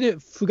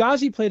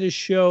 Fugazi played a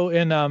show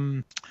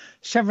in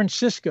San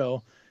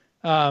Francisco.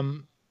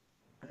 And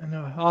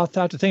I'll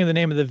have to think of the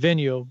name of the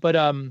venue, but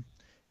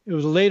it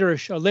was a later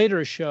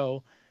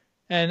show.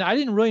 And I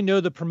didn't really know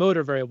the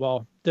promoter very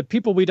well. The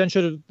people we'd done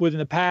shows with in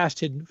the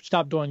past had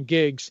stopped doing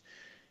gigs.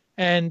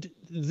 And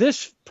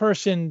this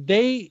person,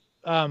 they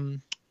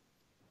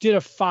did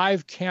a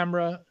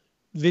 5-camera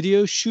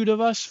video shoot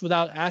of us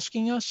without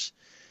asking us.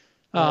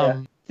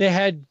 They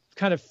had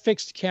kind of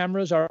fixed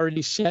cameras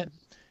already set.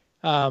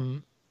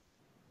 So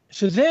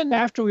then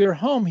after we were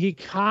home, he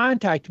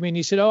contacted me and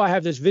he said, I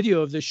have this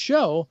video of this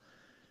show.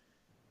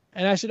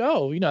 And I said,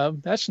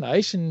 that's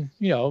nice. And,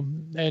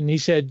 and he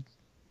said,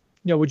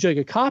 would you like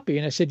a copy?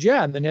 And I said,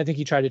 yeah. And then I think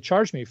he tried to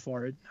charge me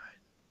for it.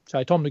 So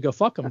I told him to go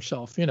fuck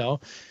himself.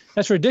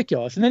 That's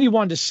ridiculous. And then he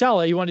wanted to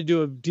sell it. He wanted to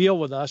do a deal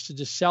with us to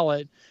just sell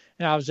it.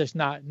 And I was just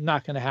not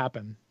going to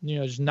happen.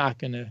 It's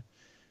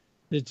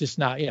just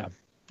not, it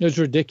was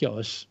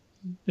ridiculous.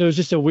 It was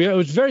just it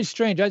was very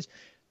strange.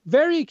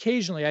 Very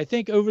occasionally, I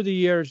think over the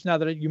years, now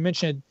that you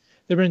mentioned it,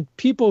 there have been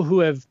people who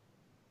have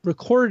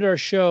recorded our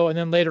show and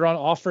then later on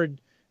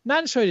offered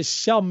not necessarily to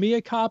sell me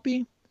a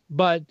copy,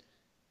 but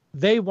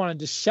they wanted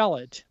to sell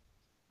it.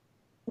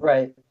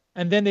 Right.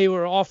 And then they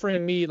were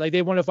offering me, like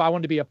they wanted if I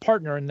wanted to be a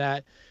partner in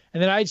that.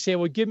 And then I'd say,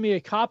 well, give me a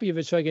copy of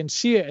it so I can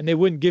see it. And they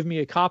wouldn't give me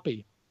a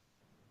copy,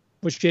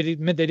 which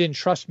meant they didn't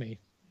trust me,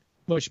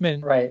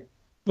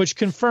 which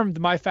confirmed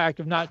my fact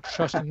of not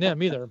trusting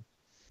them either.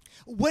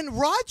 When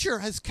Roger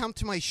has come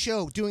to my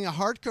show doing a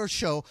hardcore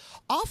show,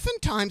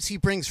 oftentimes he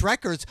brings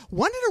records.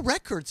 One of the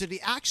records that he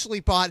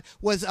actually bought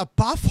was a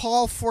Buff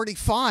Hall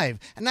 45,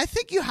 and I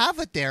think you have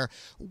it there.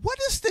 What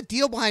is the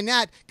deal behind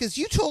that? Because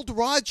you told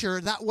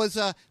Roger that was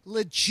a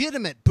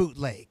legitimate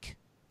bootleg.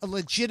 a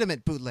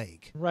legitimate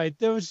bootleg. Right.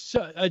 There was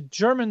a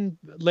German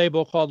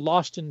label called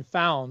Lost and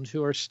Found,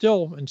 who are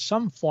still in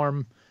some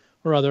form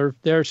or other,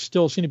 they're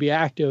still seem to be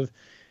active.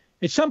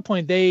 At some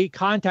point, they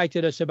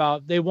contacted us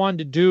about, they wanted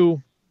to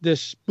do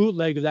this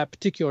bootleg of that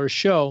particular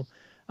show.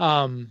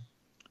 And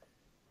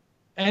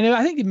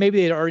I think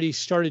maybe they'd already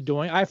started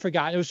doing, I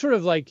forgot. It was sort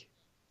of like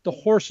the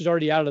horse was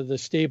already out of the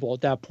stable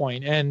at that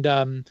point.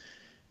 And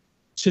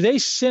so they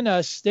told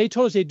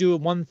us they'd do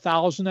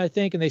 1,000, I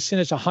think, and they sent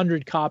us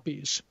 100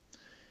 copies.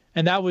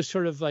 And that was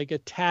sort of like a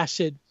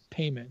tacit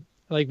payment.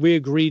 Like we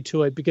agreed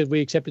to it because we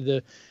accepted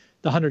the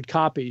 100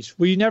 copies.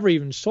 We never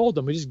even sold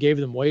them. We just gave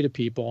them away to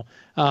people.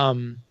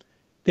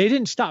 They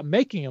didn't stop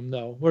making them,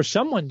 though, or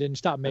someone didn't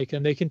stop making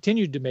them. They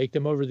continued to make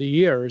them over the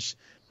years.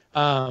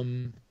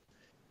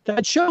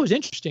 That show was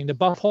interesting, the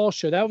Buff Hall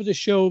show. That was a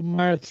show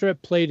Minor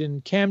Threat played in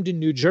Camden,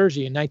 New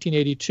Jersey in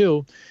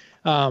 1982.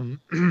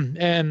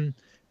 And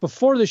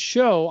before the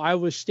show, I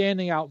was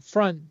standing out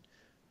front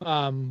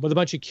with a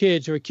bunch of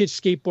kids. There were kids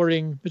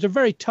skateboarding. It was a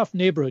very tough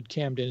neighborhood,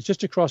 Camden. It's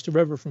just across the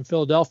river from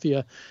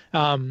Philadelphia.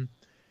 And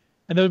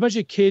there was a bunch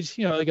of kids,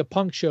 like a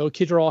punk show.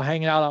 Kids were all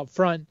hanging out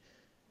front.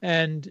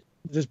 And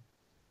this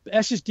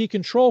SSD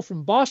Control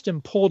from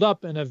Boston pulled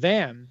up in a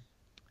van.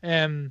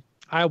 And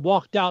I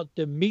walked out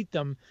to meet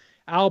them.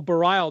 Al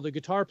Barile, the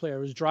guitar player,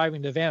 was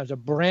driving the van. It was a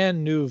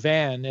brand new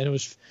van,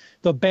 and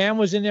the band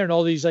was in there, and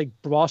all these like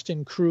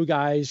Boston crew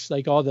guys,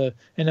 like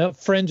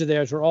friends of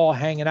theirs were all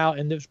hanging out,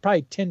 and there was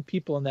probably 10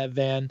 people in that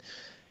van.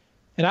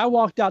 And I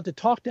walked out to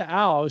talk to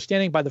Al. I was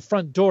standing by the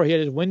front door. He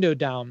had his window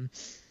down,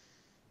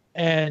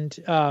 and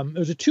it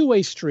was a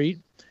two-way street,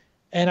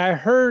 and I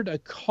heard a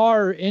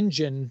car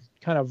engine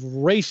kind of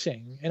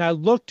racing, and I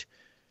looked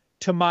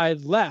to my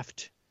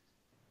left,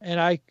 and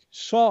I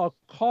saw a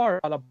car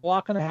about a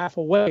block and a half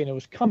away, and it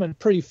was coming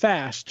pretty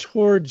fast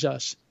towards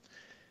us.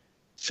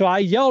 So I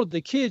yelled at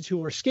the kids who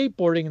were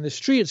skateboarding in the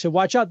street and said,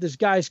 "Watch out, this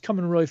guy's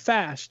coming really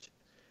fast."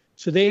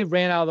 So they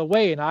ran out of the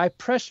way, and I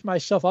pressed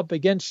myself up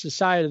against the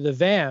side of the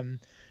van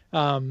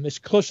as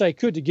close as I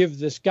could to give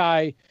this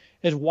guy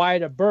as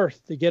wide a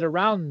berth to get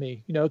around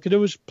me, because there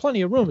was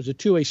plenty of room. It was a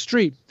two-way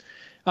street.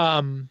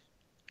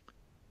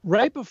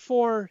 Right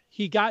before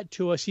he got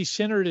to us, he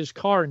centered his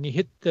car, and he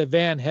hit the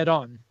van head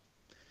on.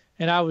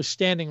 And I was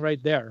standing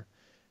right there.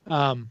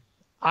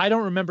 I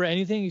don't remember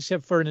anything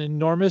except for an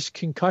enormous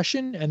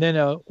concussion and then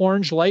an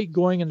orange light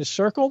going in a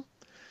circle.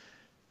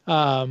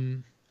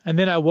 And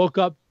then I woke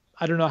up,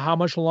 I don't know how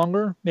much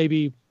longer,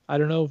 maybe, I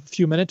don't know, a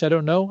few minutes, I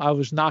don't know. I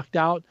was knocked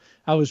out.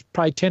 I was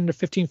probably 10 to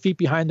 15 feet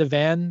behind the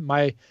van.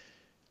 My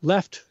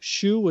left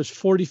shoe was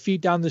 40 feet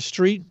down the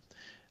street.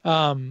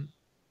 The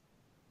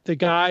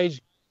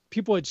guys,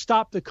 people had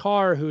stopped the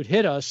car who had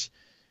hit us.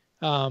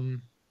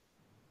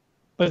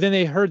 But then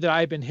they heard that I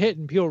had been hit,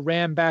 and people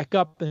ran back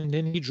up, and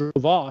then he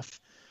drove off.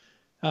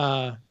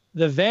 The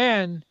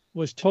van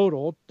was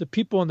totaled. The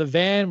people in the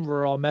van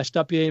were all messed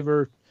up. They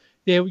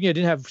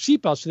didn't have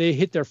seatbelts, so they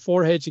hit their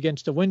foreheads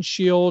against the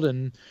windshield.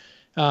 And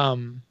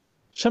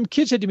some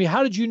kid said to me,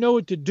 "How did you know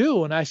what to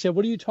do?" And I said,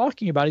 "What are you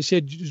talking about?" He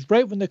said,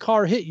 "Right when the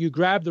car hit, you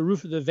grabbed the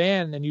roof of the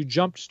van and you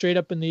jumped straight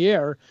up in the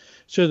air,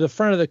 so the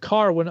front of the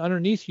car went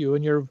underneath you,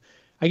 and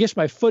I guess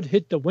my foot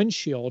hit the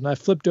windshield, and I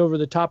flipped over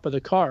the top of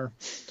the car."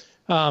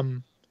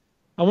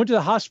 I went to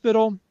the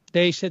hospital.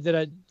 They said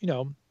that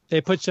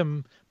they put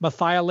some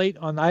methylate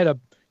on. I had a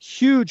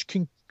huge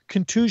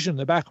contusion in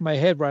the back of my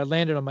head where I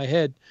landed on my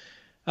head.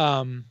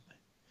 It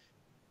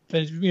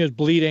was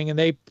bleeding, and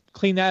they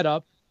cleaned that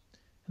up.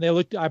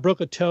 And I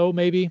broke a toe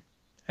maybe,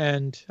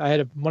 and I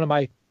had one of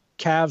my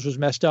calves was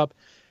messed up.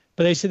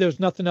 But they said there was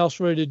nothing else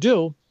really to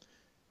do.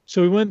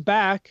 So we went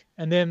back,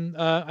 and then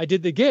I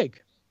did the gig.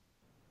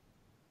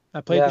 I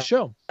played the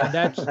show. And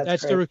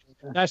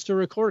that's the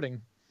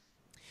recording.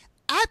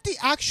 At the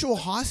actual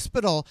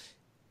hospital,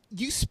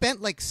 you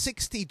spent like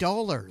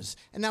 $60.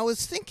 And I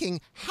was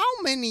thinking,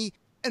 how many,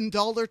 in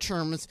dollar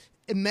terms,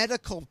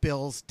 medical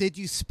bills did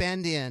you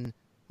spend in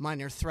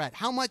Minor Threat?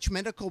 How much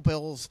medical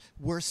bills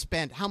were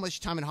spent? How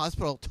much time in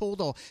hospital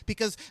total?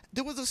 Because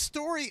there was a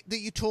story that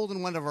you told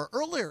in one of our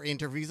earlier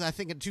interviews, I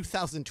think a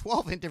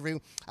 2012 interview,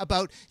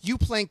 about you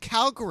playing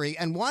Calgary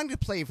and wanting to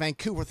play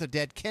Vancouver with the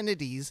Dead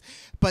Kennedys,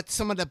 but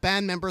some of the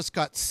band members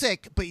got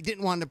sick, but you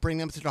didn't want to bring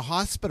them to the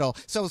hospital.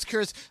 So I was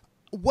curious,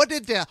 what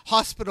did the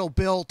hospital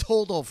bill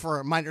total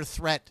for Minor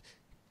Threat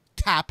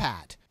tap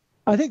at?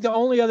 I think the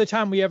only other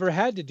time we ever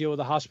had to deal with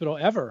a hospital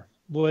ever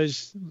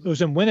was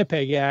in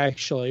Winnipeg,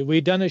 actually.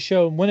 We'd done a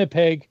show in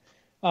Winnipeg.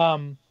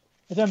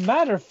 As a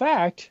matter of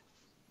fact,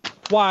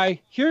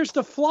 here's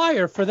the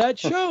flyer for that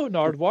show,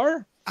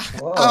 Nardwuar.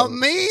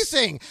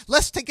 Amazing.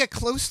 Let's take a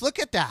close look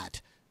at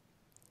that.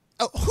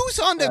 Oh, who's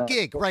on the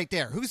gig right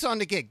there? Who's on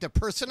the gig? The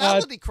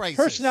Personality Crisis.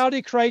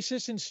 Personality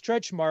Crisis and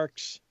Stretch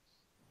Marks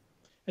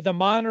at the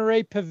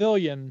Monterey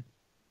Pavilion.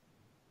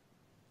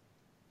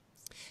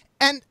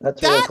 And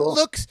That's that really cool.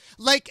 looks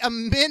like a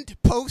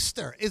mint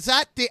poster. Is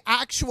that the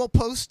actual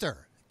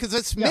poster? Because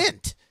it's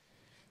mint.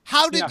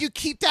 How did you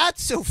keep that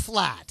so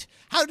flat?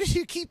 How did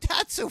you keep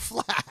that so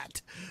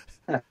flat?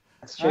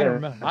 That's true.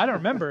 I don't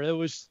remember. It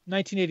was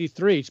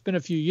 1983. It's been a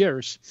few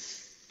years.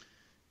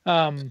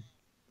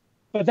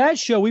 But that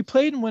show, we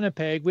played in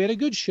Winnipeg. We had a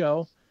good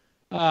show.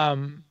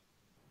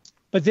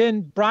 But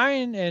then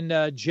Brian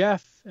and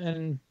Jeff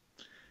and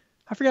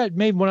I forgot,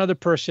 maybe one other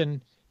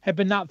person had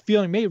been not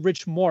feeling, maybe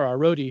Rich Moore, our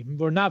roadie,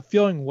 were not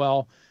feeling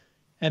well.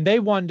 And they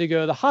wanted to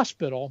go to the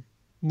hospital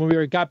when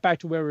we got back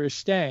to where we were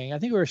staying. I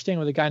think we were staying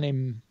with a guy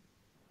named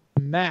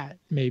Matt,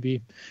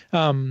 maybe.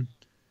 But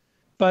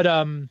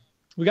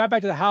we got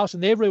back to the house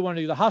and they really wanted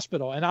to go to the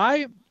hospital. And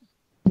I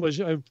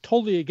was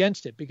totally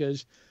against it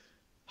because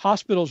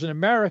hospitals in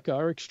America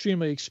are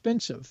extremely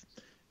expensive.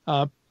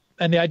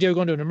 And the idea of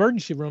going to an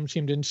emergency room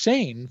seemed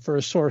insane for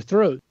a sore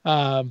throat.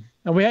 And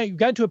we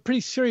got into a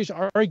pretty serious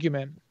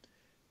argument.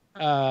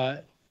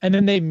 And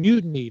then they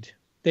mutinied.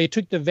 They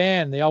took the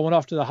van. They all went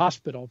off to the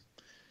hospital.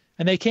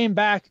 And they came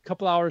back a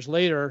couple hours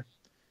later.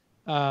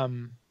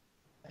 And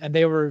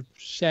they were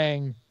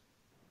saying,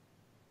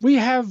 we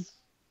have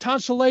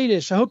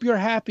tonsillitis. I hope you're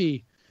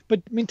happy.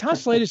 But I mean,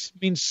 tonsillitis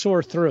means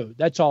sore throat.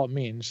 That's all it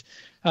means.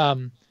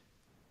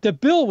 The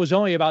bill was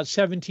only about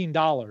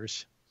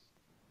 $17.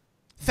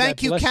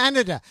 Thank you,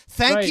 Canada.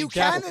 Thank you,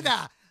 exactly.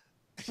 Canada.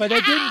 But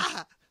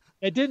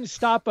it didn't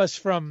stop us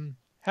from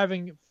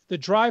having the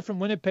drive from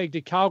Winnipeg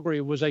to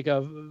Calgary was like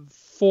a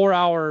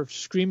 4-hour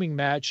screaming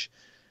match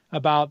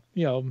about,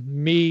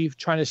 me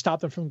trying to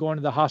stop them from going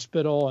to the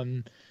hospital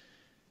and,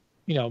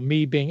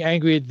 me being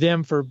angry at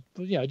them for,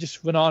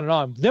 just went on and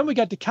on. Then we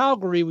got to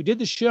Calgary. We did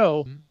the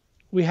show.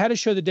 We had to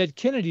show the Dead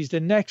Kennedys the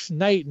next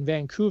night in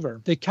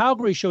Vancouver. The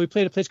Calgary show, we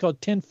played a place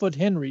called 10 Foot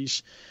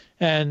Henry's,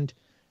 and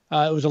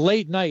it was a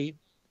late night.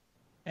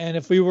 And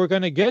if we were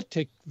going to get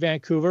to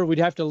Vancouver, we'd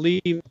have to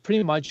leave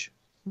pretty much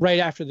right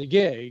after the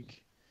gig.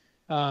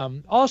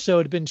 Also,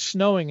 it had been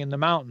snowing in the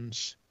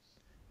mountains.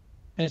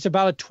 And it's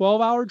about a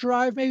 12-hour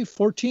drive, maybe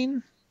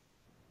 14.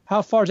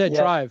 How far is that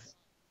drive?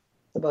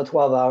 It's about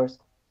 12 hours.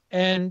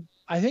 And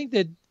I think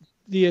that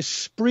the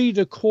esprit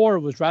de corps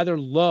was rather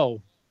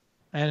low.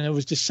 And it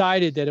was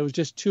decided that it was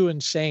just too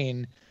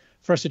insane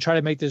for us to try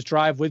to make this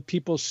drive with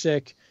people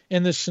sick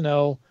in the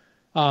snow.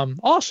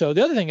 Also,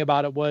 the other thing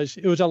about it was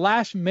a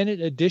last-minute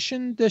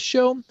addition, this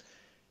show,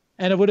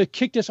 and it would have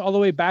kicked us all the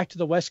way back to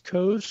the West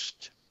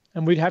Coast,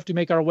 and we'd have to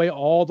make our way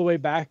all the way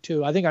back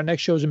to, I think our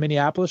next show is in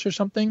Minneapolis or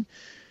something.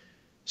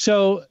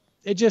 So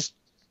it just,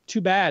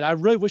 too bad. I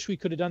really wish we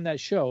could have done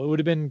that show. It would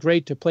have been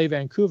great to play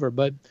Vancouver,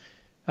 but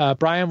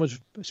Brian was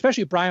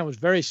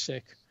very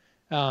sick,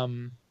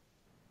 and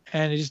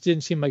it just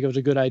didn't seem like it was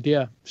a good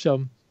idea.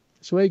 So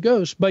that's the way it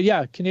goes. But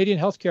yeah, Canadian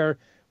healthcare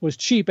was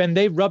cheap, and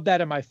they rubbed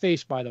that in my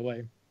face, by the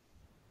way.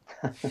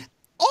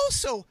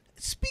 Also,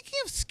 speaking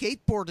of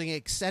skateboarding,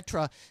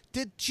 etc.,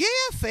 did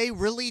JFA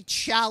really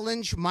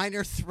challenge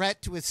Minor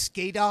Threat to a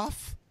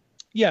skate-off?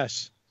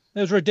 Yes,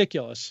 it was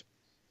ridiculous.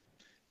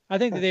 I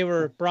think that they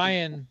were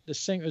Brian, the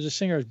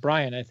singer is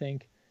Brian, I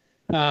think.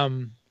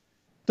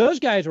 Those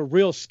guys were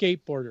real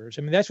skateboarders.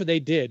 I mean, that's what they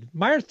did.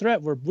 Minor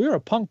Threat we were a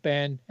punk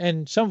band,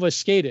 and some of us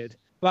skated.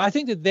 But I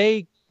think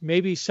that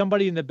maybe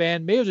somebody in the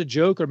band, maybe it was a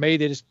joke, or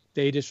maybe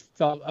they just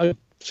felt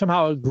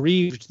somehow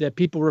aggrieved that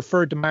people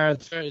referred to Minor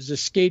Threat as a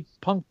skate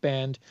punk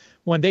band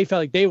when they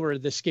felt like they were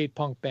the skate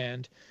punk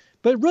band.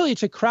 But really,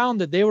 it's a crown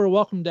that they were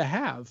welcome to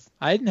have.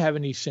 I didn't have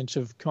any sense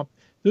of there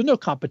was no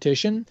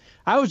competition.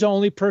 I was the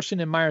only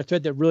person in Minor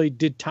Threat that really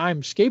did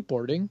time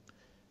skateboarding.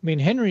 I mean,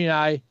 Henry and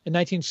I in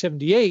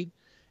 1978.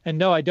 And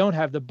no, I don't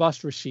have the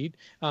bus receipt.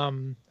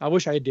 I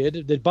wish I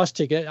did. The bus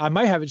ticket. I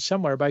might have it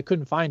somewhere, but I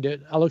couldn't find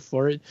it. I looked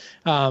for it.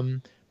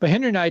 But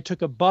Henry and I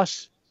took a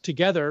bus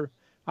together.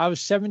 I was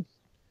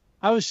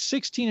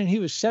 16 and he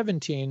was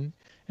 17 in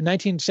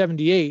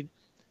 1978.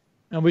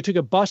 And we took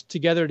a bus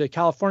together to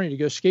California to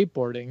go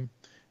skateboarding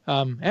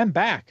and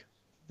back.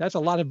 That's a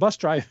lot of bus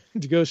drive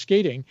to go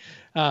skating.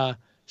 So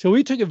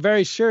we took it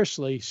very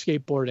seriously,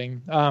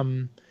 skateboarding.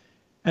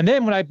 And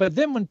then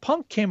when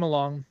punk came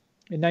along,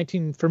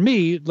 for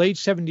me, late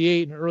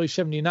 78 and early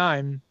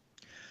 79,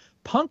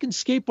 punk and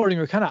skateboarding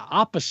were kind of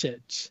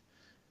opposites.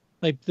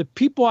 Like the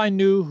people I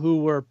knew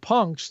who were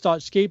punks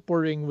thought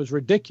skateboarding was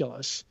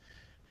ridiculous.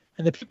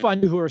 And the people I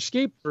knew who were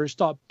skateboarders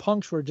thought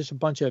punks were just a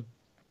bunch of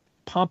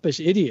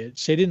pompous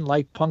idiots. They didn't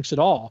like punks at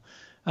all.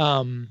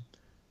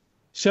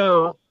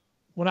 So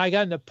when I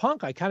got into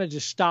punk, I kind of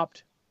just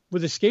stopped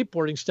with the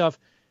skateboarding stuff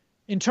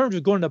in terms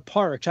of going to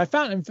parks. I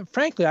found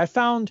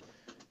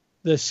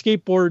the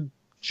skateboard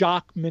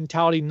jock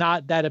mentality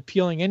not that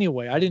appealing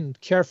anyway. I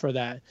didn't care for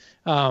that.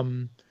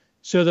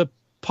 So the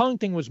punk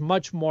thing was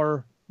much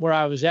more where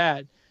I was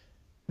at.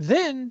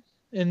 Then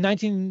in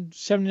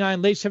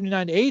 1979, late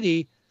 79 to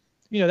 80,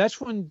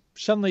 that's when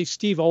suddenly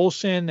Steve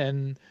Olson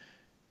and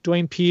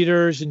Dwayne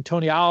Peters and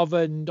Tony Alva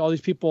and all these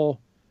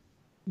people,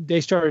 they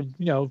started,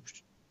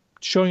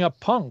 showing up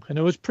punk. And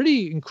it was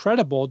pretty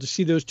incredible to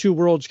see those two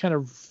worlds kind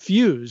of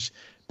fuse.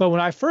 But when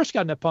I first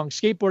got into punk,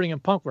 skateboarding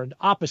and punk were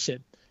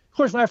opposite. Of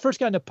course, when I first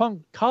got into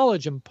punk,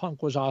 college and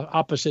punk was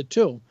opposite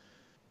too.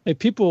 Like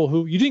people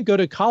who you didn't go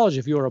to college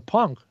if you were a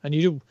punk, and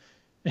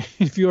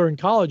if you were in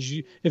college,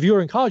 you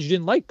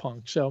didn't like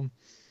punk. So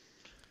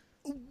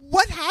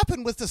what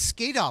happened with the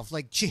skate off?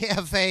 Like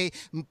JFA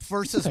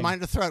versus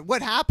Minor Threat.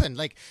 What happened?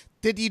 Like,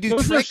 did you do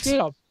tricks?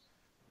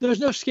 There was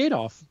no skate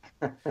off.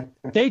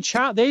 They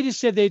just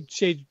said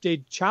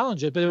they'd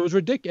challenge it, but it was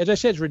ridiculous. As I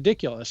said, it's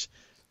ridiculous.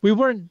 We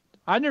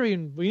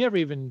never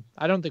even.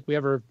 I don't think we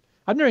ever.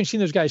 I've never even seen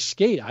those guys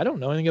skate. I don't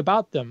know anything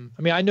about them.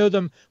 I mean, I know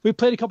them. We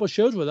played a couple of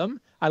shows with them.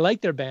 I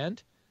like their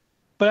band,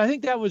 but I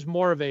think that was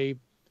more of a.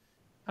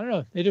 I don't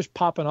know. They're just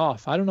popping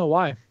off. I don't know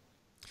why.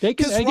 They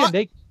can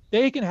again.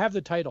 They can have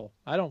the title.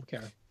 I don't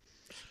care.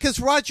 Because,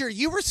 Roger,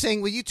 you were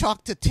saying when you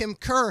talked to Tim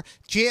Kerr,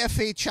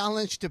 JFA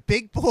challenged the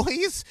big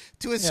boys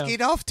to a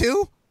skate off,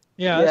 too?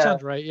 Yeah, that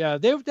sounds right. Yeah,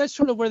 that's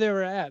sort of where they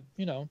were at,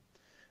 you know.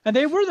 And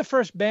they were the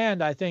first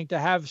band, I think, to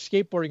have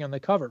skateboarding on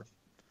the cover.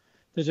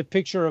 There's a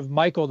picture of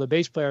Michael, the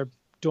bass player,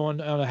 doing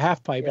on a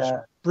half pipe. Yeah. It's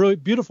a really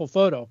beautiful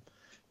photo.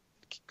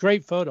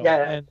 Great photo.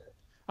 Yeah, and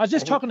I was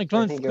just talking to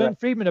Glenn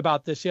Friedman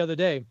about this the other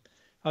day.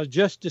 I was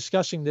just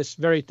discussing this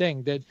very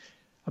thing,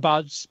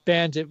 about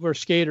bands that were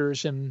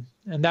skaters, and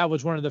that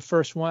was one of the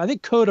first ones. I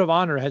think Code of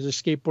Honor has a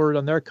skateboard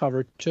on their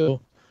cover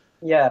too.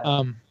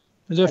 Yeah.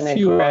 There's a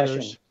few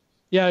others.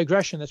 Yeah,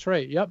 Aggression. That's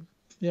right. Yep.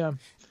 Yeah.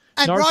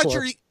 And Nardwuar.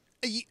 Roger,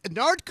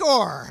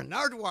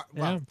 Nardwuar.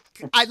 Well,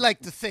 I'd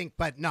like to think,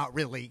 but not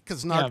really,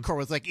 because Nardwuar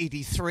was like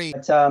 83.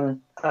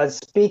 But,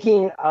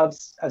 speaking of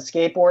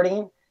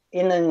skateboarding,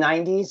 in the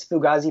 90s,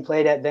 Fugazi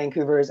played at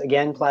Vancouver's,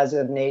 again, Plaza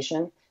of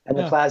Nation, and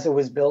the plaza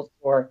was built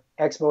for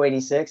Expo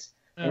 86.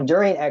 And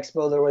during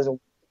Expo, there was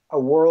a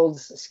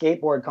world's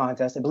skateboard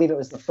contest. I believe it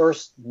was the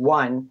first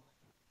one.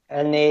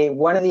 And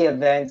one of the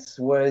events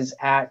was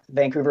at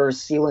Vancouver's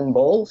Sealand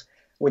Bowls,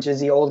 which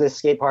is the oldest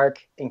skate park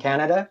in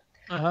Canada.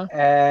 Uh-huh.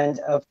 And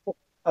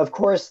of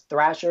course,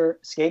 Thrasher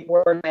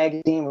Skateboard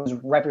magazine was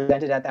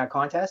represented at that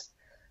contest.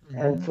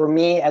 Mm-hmm. And for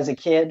me as a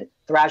kid,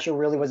 Thrasher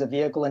really was a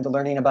vehicle into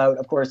learning about,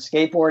 of course,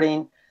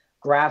 skateboarding,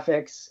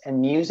 graphics,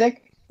 and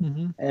music.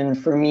 Mm-hmm. And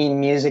for me,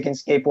 music and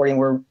skateboarding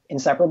were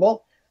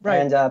inseparable. Right.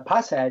 And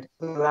Pusshead,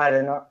 who had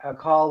a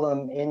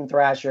column in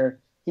Thrasher,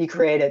 he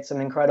created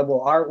some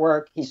incredible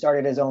artwork. He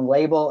started his own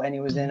label, and he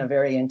was in a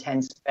very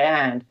intense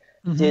band.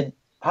 Mm-hmm. Did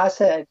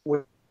Pusshead,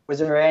 was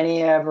there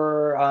any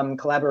ever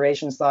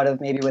collaborations thought of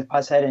maybe with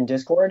Pusshead and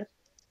Discord?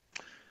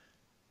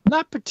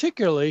 Not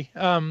particularly.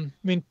 I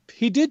mean,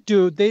 he did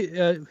do,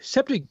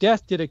 Septic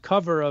Death did a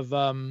cover of,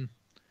 I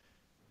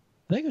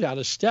think it was Out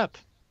of Step.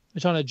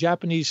 It's on a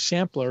Japanese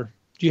sampler.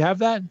 Do you have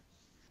that?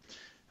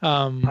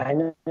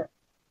 I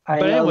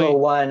know the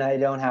one. I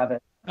don't have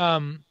it.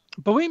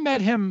 But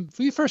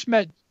we first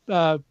met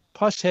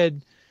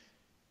Pusshead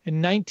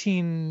in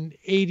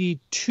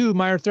 1982.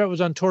 Minor Threat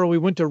was on tour. We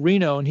went to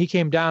Reno, and he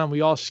came down, and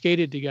we all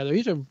skated together.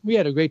 We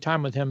had a great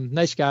time with him.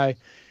 Nice guy.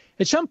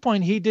 At some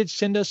point, he did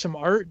send us some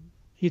art.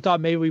 He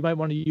thought maybe we might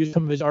want to use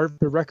some of his art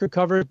for record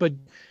covers. But, I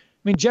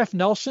mean, Jeff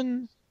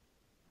Nelson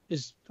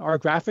is our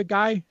graphic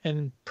guy,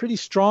 and pretty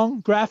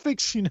strong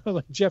graphics,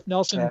 like Jeff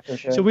Nelson. Yeah, for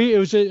sure. So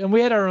and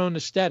we had our own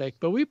aesthetic,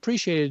 but we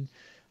appreciated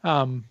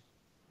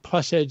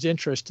Pusshead's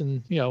interest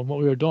in what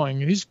we were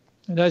doing. And as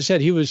I said,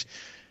 he was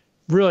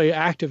really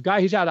active guy.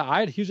 He's out of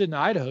Idaho. He was in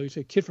Idaho. He's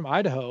a kid from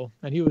Idaho,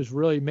 and he was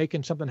really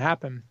making something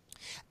happen.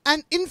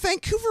 And in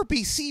Vancouver,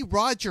 BC,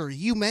 Roger,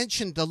 you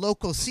mentioned the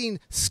local scene.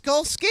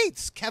 Skull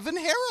Skates, Kevin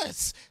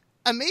Harris.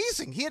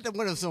 Amazing. He had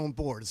one of his own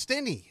boards,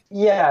 didn't he?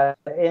 Yeah.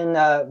 In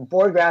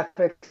board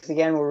graphics,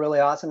 again, were really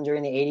awesome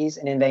during the 80s.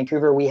 And in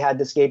Vancouver, we had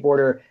the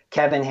skateboarder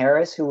Kevin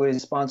Harris, who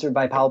was sponsored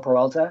by Powell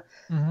Peralta.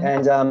 Mm-hmm.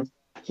 And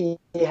he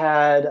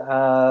had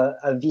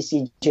a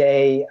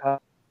VCJ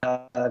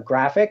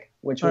graphic,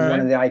 which was one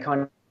of the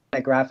iconic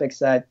graphics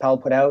that Powell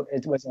put out.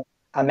 It was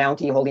a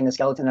Mountie holding the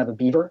skeleton of a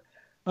beaver.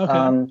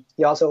 Okay.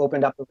 He also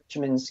opened up the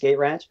Richmond Skate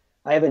Ranch.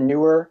 I have a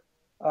newer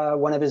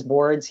one of his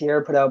boards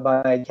here put out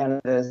by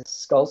Canada's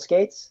Skull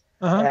Skates.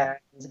 Uh-huh. And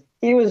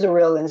he was a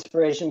real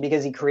inspiration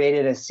because he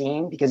created a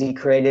scene, because he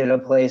created a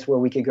place where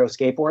we could go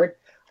skateboard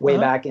way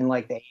back in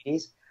like the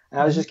 80s. And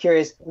I was just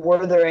curious,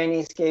 were there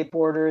any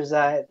skateboarders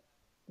that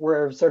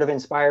were sort of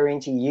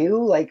inspiring to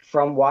you, like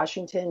from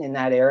Washington in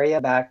that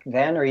area back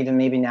then, or even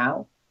maybe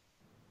now?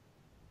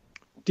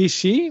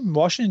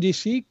 Washington,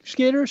 D.C.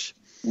 skaters?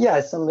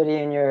 Yeah, somebody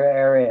in your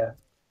area.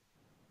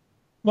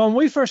 Well, when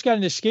we first got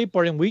into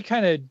skateboarding, we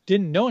kind of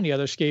didn't know any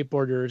other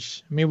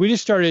skateboarders. I mean, we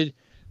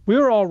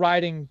were all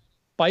riding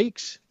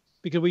bikes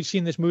because we'd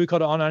seen this movie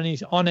called On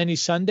Any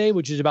Sunday,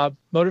 which is about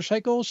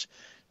motorcycles.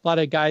 A lot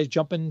of guys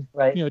jumping,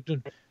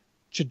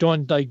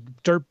 doing like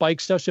dirt bike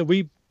stuff. So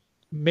we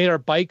made our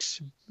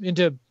bikes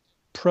into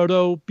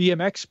proto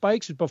BMX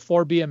bikes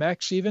before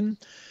BMX even.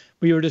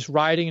 We were just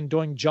riding and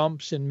doing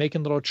jumps and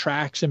making little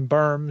tracks and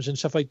berms and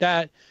stuff like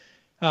that.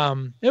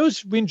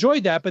 We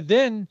enjoyed that, but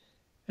then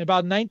in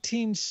about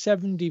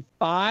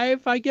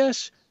 1975, I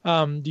guess, the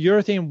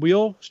urethane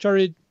wheel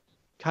started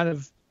kind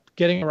of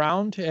getting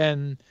around,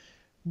 and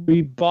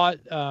we bought,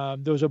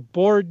 there was a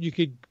board you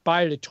could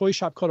buy at a toy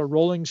shop called a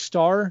Rolling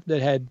Star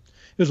it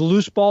was a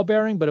loose ball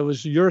bearing, but it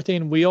was a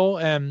urethane wheel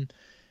and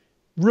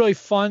really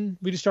fun.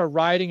 We just started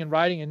riding, and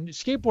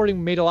skateboarding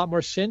made a lot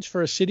more sense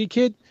for a city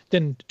kid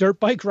than dirt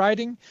bike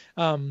riding.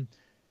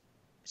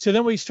 So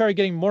then we started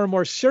getting more and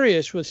more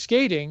serious with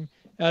skating,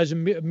 as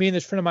me and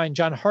this friend of mine,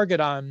 John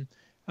Hargadon.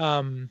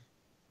 And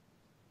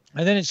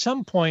then at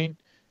some point,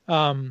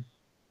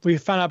 we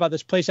found out about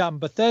this place out in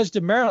Bethesda,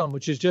 Maryland,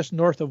 which is just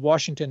north of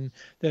Washington,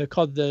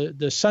 called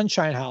the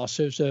Sunshine House.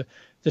 It was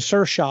the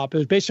surf shop. It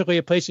was basically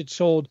a place that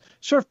sold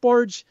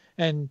surfboards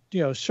and,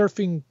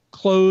 surfing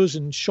clothes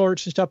and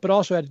shorts and stuff, but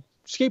also had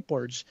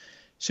skateboards.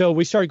 So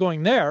we started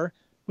going there,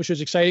 which was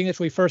exciting. That's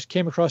when we first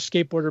came across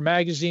Skateboarder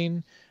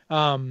magazine.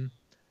 And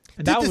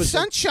did the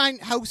Sunshine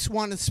House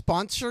want to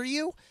sponsor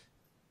you?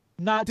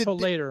 Not till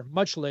later,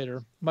 much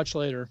later.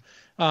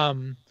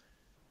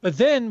 But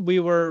then we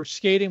were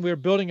skating, we were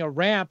building a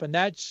ramp, and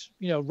that's,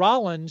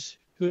 Rollins,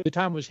 who at the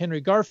time was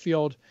Henry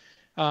Garfield,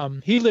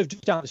 he lived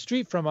just down the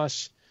street from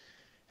us,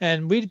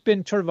 and we'd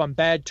been sort of on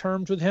bad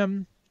terms with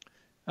him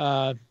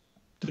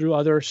through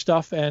other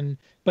stuff.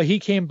 But he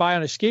came by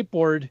on a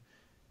skateboard,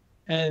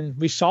 and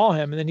we saw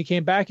him, and then he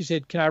came back, he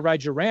said, "Can I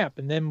ride your ramp?"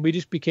 And then we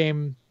just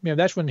became,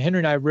 that's when Henry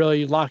and I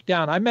really locked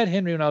down. I met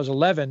Henry when I was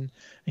 11,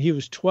 and he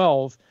was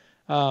 12.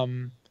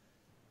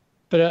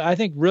 But I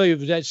think really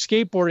that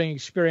skateboarding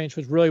experience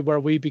was really where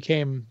we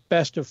became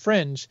best of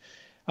friends.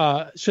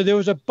 So there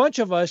was a bunch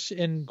of us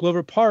in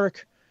Glover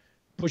Park,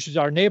 which is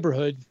our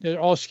neighborhood. They're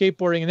all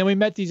skateboarding. And then we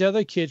met these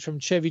other kids from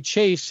Chevy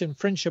Chase and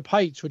Friendship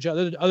Heights, which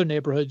are other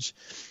neighborhoods.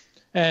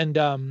 And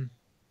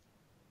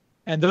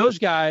those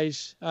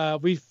guys,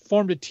 we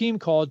formed a team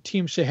called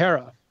Team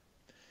Sahara.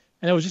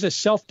 And it was just a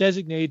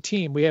self-designated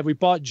team. We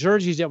bought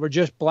jerseys that were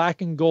just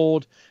black and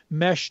gold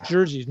mesh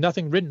jerseys,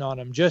 nothing written on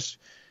them,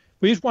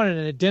 we just wanted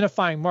an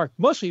identifying mark.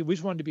 Mostly, we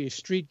just wanted to be a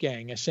street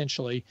gang,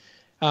 essentially.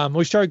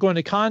 We started going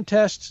to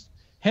contests.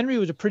 Henry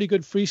was a pretty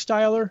good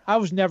freestyler. I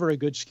was never a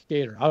good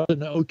skater. I was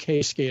an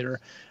okay skater.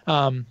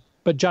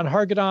 But John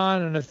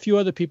Hargadon and a few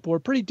other people were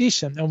pretty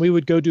decent. And we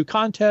would go do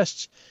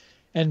contests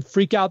and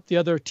freak out the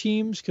other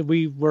teams because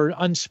we were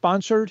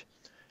unsponsored.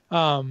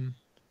 But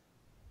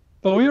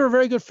we were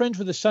very good friends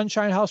with the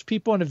Sunshine House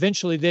people. And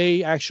eventually,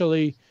 they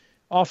actually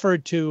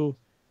offered to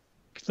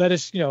let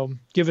us,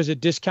 give us a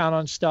discount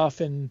on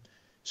stuff and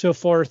so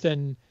forth.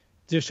 And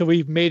so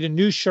we've made a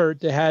new shirt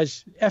that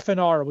has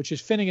FNR, which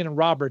is Finnegan and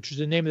Roberts, which is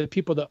the name of the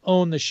people that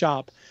own the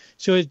shop.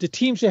 So it's the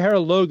Team Sahara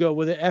logo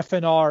with an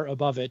FNR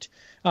above it.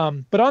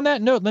 But on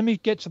that note, let me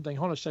get something.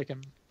 Hold on a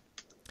second.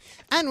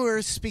 And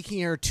we're speaking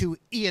here to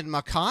Ian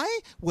MacKaye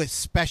with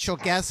special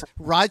guest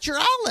Roger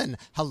Allen.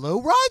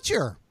 Hello,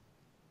 Roger.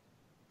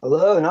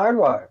 Hello,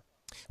 Nardwuar.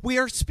 We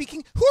are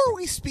speaking. Who are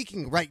we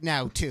speaking right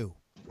now to?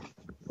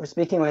 We're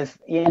speaking with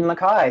Ian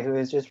MacKaye, who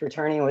is just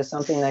returning with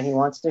something that he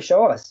wants to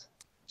show us.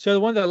 So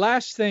one of the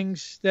last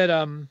things that,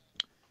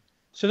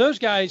 so those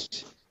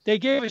guys, they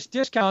gave us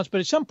discounts, but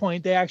at some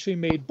point they actually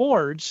made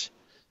boards.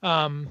 They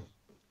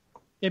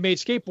made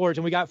skateboards,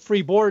 and we got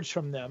free boards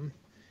from them.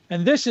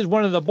 And this is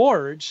one of the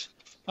boards.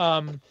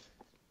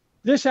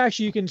 This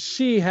actually, you can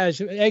see,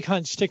 has egg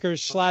hunt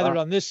stickers slathered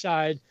on this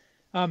side.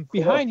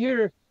 Behind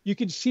here, you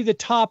can see the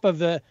top of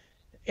the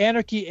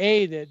Anarchy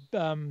A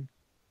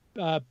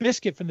that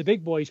Biscuit from the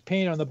Big Boys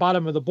painted on the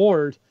bottom of the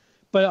board.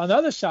 But on the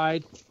other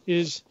side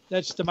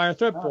that's the Meyer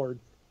Threat board.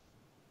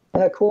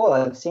 Yeah, cool.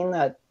 I've seen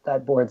that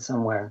board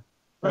somewhere.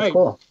 That's right.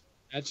 Cool.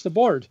 That's the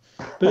board.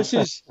 But this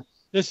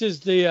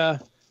is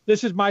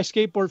my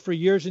skateboard for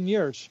years and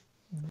years.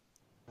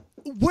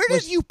 Where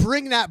did you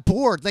bring that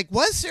board? Like,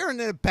 was there an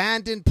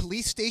abandoned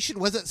police station?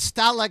 Was it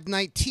Stalag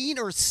 19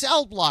 or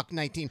Cell Block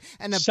 19?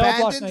 Cell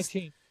Block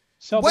 19.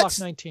 Cell Block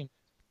 19.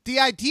 The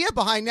idea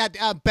behind that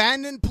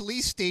abandoned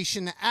police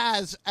station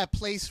as a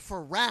place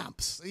for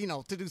ramps,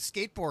 to do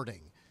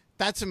skateboarding.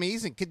 That's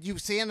amazing. Could you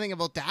say anything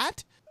about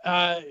that?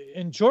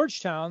 In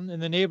Georgetown,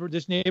 in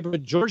this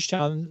neighborhood,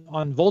 Georgetown,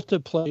 on Volta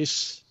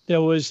Place,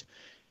 there was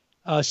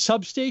a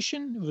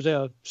substation. It was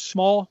a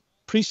small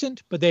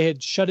precinct, but they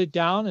had shut it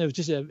down. It was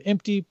just an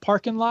empty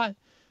parking lot.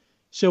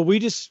 So we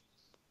just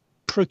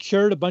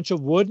procured a bunch of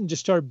wood and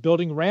just started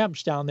building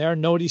ramps down there.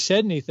 Nobody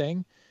said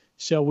anything.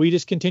 So we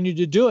just continued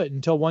to do it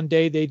until one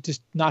day they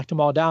just knocked them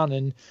all down,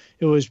 and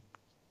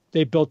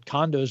they built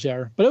condos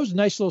there. But it was a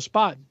nice little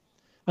spot.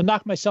 I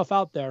knocked myself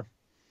out there.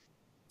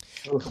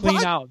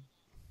 Clean out.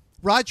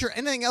 Roger,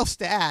 anything else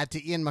to add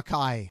to Ian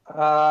MacKaye?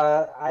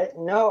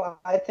 No,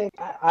 I think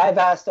I've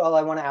asked all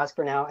I want to ask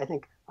for now. I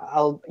think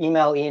I'll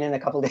email Ian in a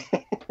couple days.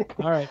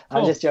 All right.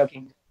 Cool. I'm just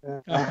joking.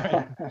 All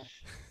right. All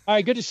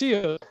right. Good to see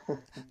you.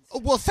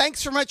 Well,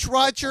 thanks so much,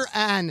 Roger,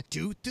 and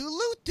do.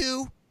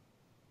 Do.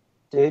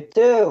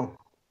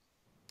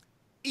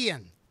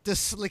 Ian, the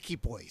Slicky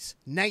Boys,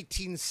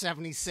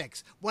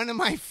 1976. One of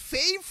my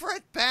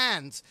favorite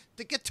bands.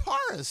 The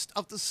guitarist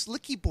of the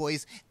Slicky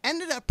Boys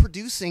ended up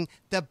producing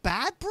the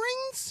Bad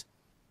Brains?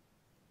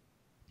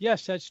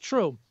 Yes, that's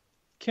true.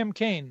 Kim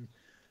Kane.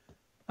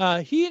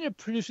 He ended up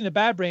producing the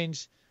Bad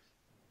Brains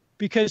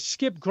because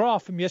Skip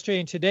Groff from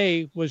Yesterday and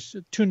Today was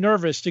too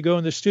nervous to go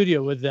in the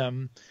studio with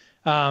them.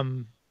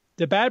 The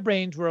Bad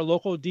Brains were a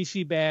local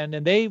DC band,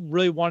 and they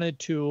really wanted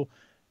to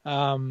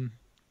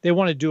they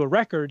wanted to do a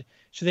record.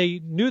 So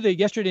they knew that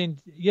yesterday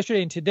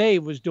and today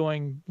was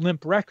doing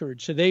Limp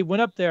Records. So they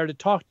went up there to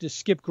talk to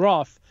Skip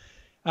Groff.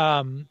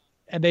 And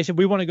they said,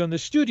 we want to go in the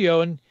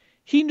studio. And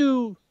he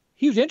knew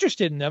he was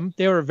interested in them.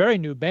 They were a very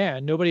new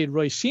band. Nobody had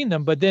really seen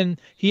them. But then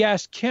he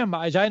asked Kim,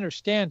 as I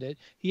understand it,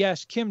 he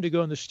asked Kim to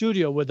go in the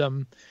studio with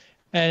them.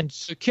 And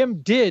so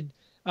Kim did.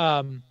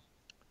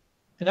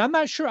 And I'm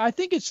not sure. I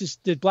think it's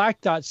just the Black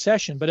Dot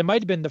session, but it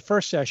might have been the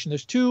first session.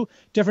 There's two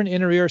different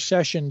inner-ear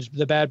sessions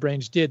the Bad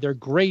Brains did. They're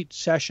great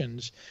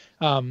sessions.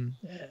 And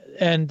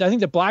I think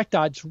the Black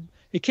Dots,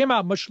 it came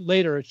out much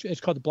later.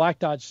 It's called the Black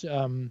Dots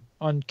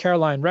on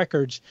Caroline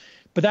Records.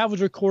 But that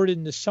was recorded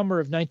in the summer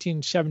of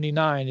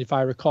 1979, if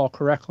I recall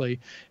correctly.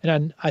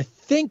 And I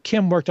think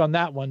Kim worked on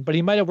that one, but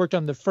he might have worked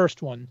on the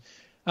first one.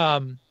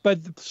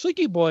 But the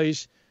Sleepy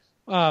Boys...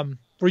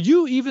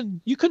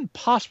 you couldn't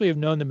possibly have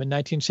known them in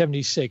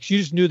 1976. You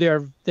just knew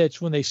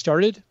that's when they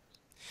started?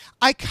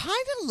 I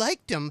kind of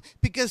liked them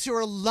because they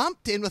were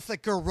lumped in with the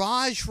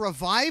garage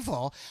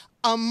revival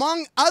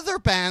among other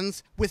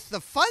bands with the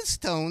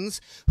Fuzztones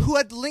who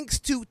had links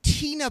to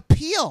Tina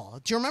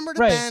Peel. Do you remember the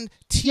band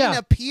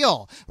Tina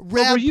Peel?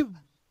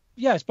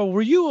 Yes, but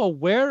were you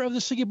aware of the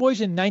Sleepy Boys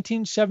in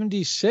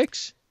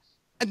 1976?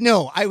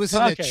 No, I was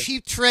in the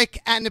Cheap Trick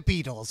and the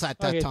Beatles at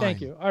that time. Thank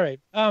you. All right.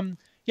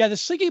 Yeah, the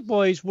Sleepy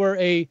Boys were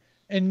a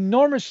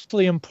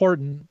enormously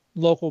important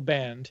local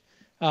band.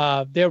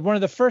 They're one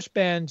of the first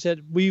bands that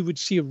we would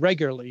see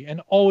regularly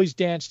and always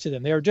dance to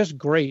them. They were just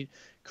great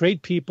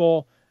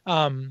people.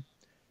 The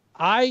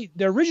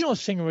original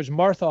singer was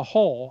Martha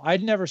Hull. I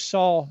never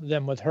saw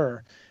them with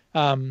her.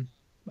 It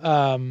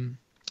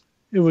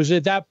was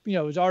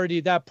already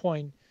at that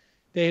point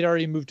they had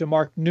already moved to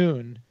Mark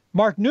Noon.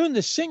 Mark Noon,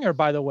 the singer,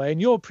 by the way, and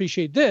you'll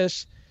appreciate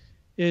this,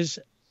 is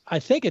I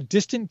think a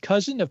distant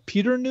cousin of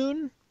Peter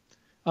Noon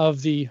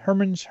of the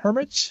Herman's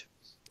Hermits.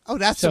 Oh,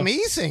 that's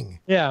amazing.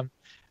 Yeah.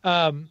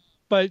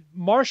 But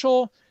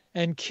Marshall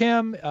and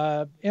Kim,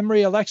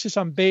 Emery Alexis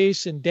on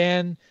bass, and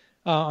Dan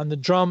on the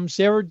drums,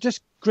 they were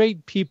just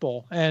great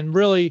people and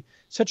really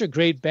such a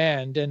great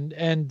band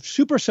and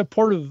super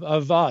supportive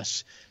of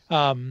us.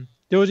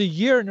 There was a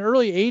year in the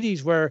early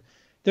 80s where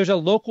there's a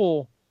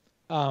local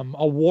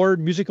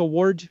music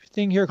award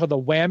thing here called the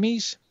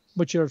Whammies,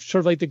 which are sort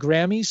of like the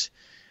Grammys.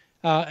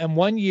 And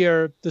one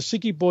year, the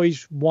Sleepy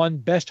Boys won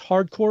Best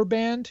Hardcore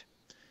Band,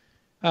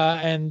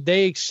 and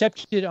they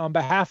accepted it on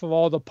behalf of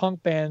all the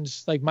punk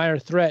bands like Minor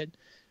Threat,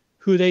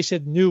 who they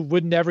said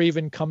wouldn't ever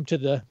even come to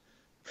the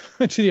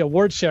to the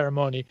award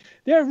ceremony.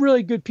 They're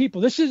really good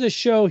people. This is a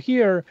show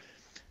here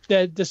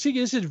that this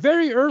is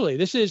very early.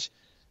 This is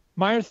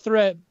Minor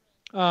Threat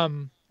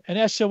and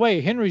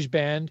SOA, Henry's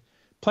band,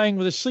 playing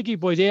with the Sleepy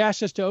Boys. They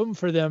asked us to open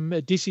for them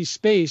at DC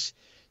Space.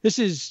 This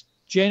is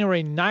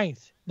January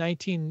 9th.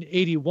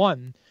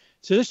 1981.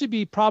 So this would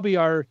be probably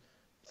our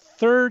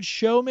third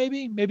show,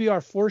 maybe our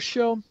fourth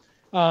show.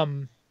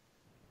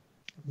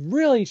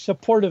 Really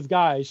supportive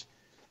guys.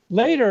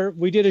 Later,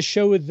 we did a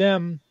show with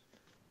them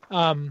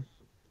and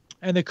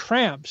the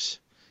Cramps.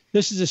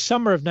 This is the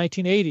summer of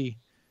 1980.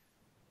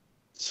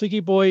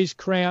 Sleepy Boys,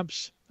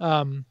 Cramps,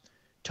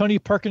 Tony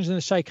Perkins and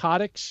the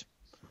Psychotics,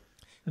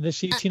 and the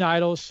Teen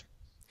Idols.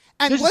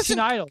 And this is Teen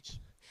Idols.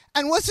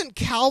 And wasn't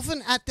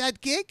Calvin at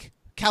that gig?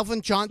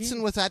 Calvin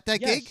Johnson was at that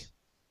gig?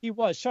 He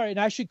was. Sorry, and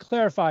I should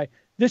clarify.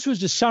 This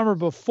was the summer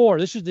before.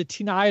 This was the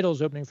Teen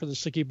Idols opening for the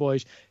Sleepy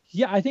Boys.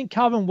 Yeah, I think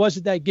Calvin was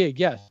at that gig.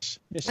 Yes,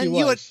 he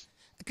was.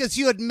 Because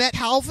you had met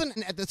Calvin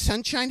at the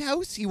Sunshine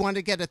House? You wanted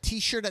to get a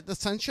T-shirt at the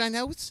Sunshine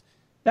House?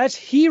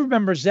 He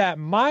remembers that.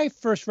 My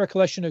first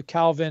recollection of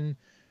Calvin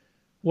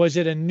was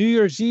at a New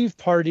Year's Eve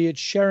party at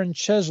Sharon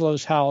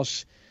Cheslow's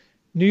house,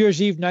 New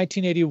Year's Eve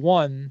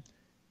 1981.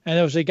 And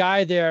there was a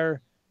guy there.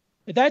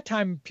 At that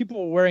time,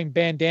 people were wearing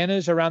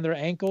bandanas around their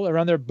ankle,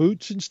 around their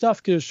boots and stuff,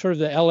 because it was sort of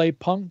the LA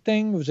punk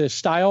thing. It was a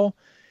style.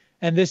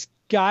 And this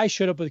guy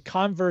showed up with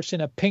Converse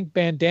and a pink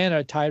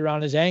bandana tied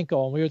around his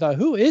ankle. And we thought,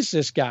 who is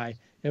this guy?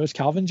 It was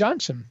Calvin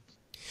Johnson.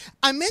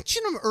 I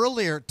mentioned him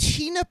earlier,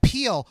 Tina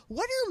Peel.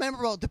 What do you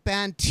remember about the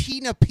band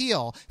Tina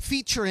Peel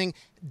featuring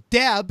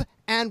Deb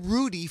and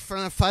Rudy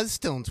from the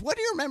Fuzztones? What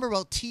do you remember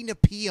about Tina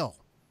Peel?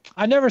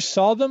 I never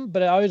saw them,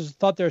 but I always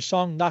thought their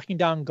song Knocking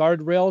Down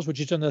Guardrails, which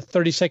is on the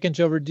 30 Seconds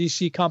Over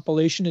DC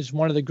compilation, is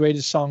one of the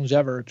greatest songs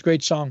ever. It's a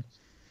great song.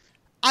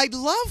 I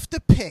love the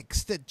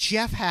pics that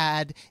Jeff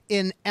had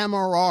in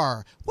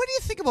MRR. What do you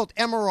think about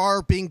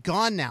MRR being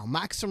gone now?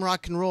 Maximum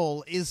Rock and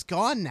Roll is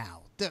gone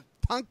now. The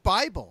Punk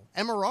Bible,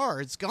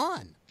 MRR, is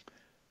gone.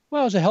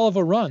 Well, it was a hell of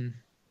a run.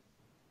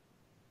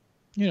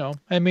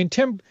 I mean,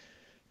 Tim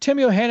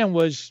Yohannan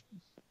was,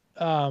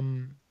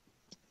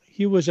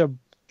 he was a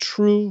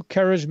true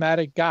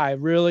charismatic guy,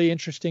 really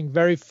interesting,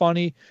 very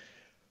funny,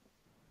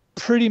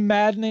 pretty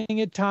maddening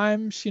at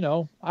times.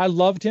 I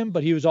loved him,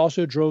 but he was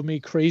also drove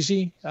me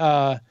crazy.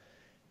 And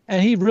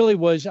he really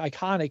was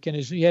iconic, and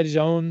he had his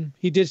own,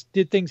 he just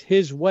did things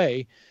his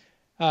way.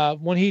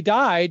 When he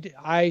died,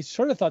 I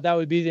sort of thought that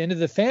would be the end of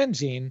the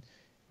fanzine,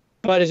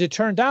 but as it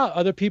turned out,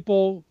 other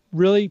people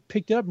really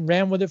picked it up and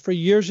ran with it for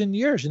years and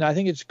years. And I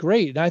think it's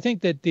great. And I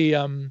think that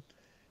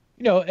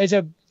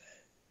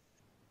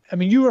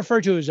you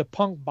refer to it as a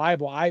punk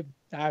Bible. I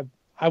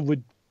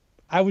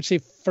would say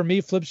for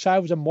me,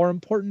 Flipside was a more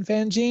important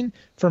fanzine.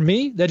 For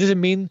me, that doesn't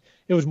mean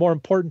it was more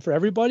important for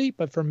everybody,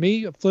 but for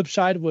me,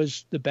 Flipside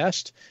was the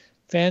best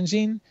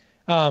fanzine.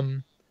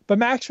 But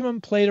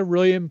Maximum played a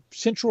really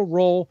central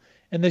role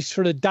in this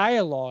sort of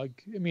dialogue.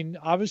 I mean,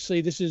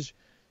 obviously, this is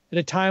at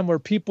a time where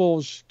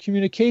people's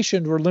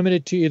communications were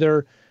limited to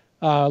either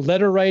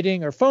letter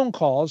writing or phone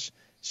calls.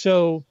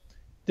 So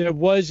there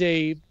was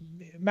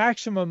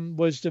Maximum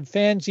was the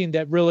fanzine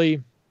that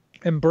really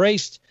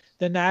embraced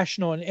the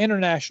national and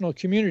international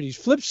communities.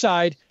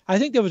 Flipside, I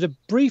think there was a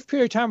brief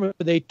period of time where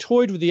they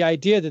toyed with the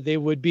idea that they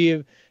would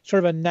be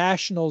sort of a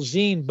national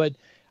zine, but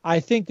I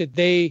think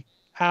that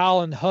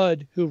Al and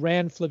Hud, who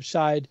ran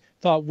Flipside,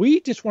 thought we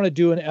just want to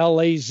do an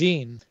LA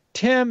zine.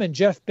 Tim and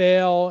Jeff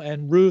Bale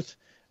and Ruth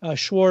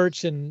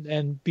Schwartz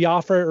and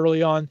Biafra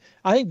early on,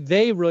 I think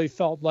they really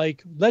felt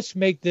like, let's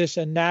make this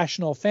a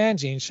national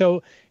fanzine.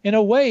 So in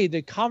a way,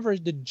 the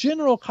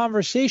general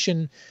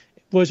conversation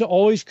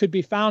could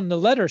be found in the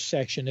letter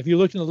section. If you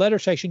looked in the letter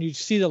section, you'd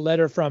see the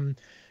letter from,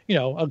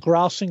 a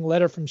grousing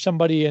letter from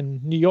somebody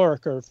in New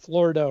York or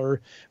Florida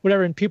or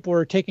whatever, and people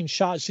were taking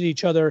shots at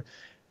each other.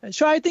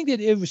 So I think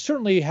that it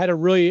certainly had a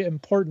really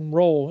important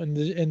role in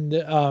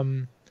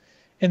the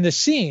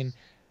scene.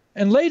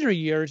 In later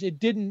years, it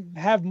didn't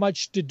have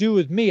much to do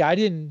with me. I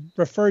didn't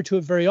refer to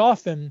it very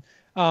often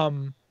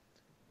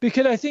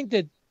because I think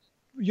that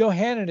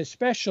Johannan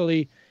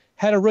especially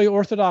had a really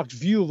orthodox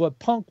view of what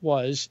punk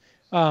was,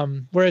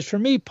 whereas for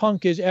me,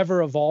 punk is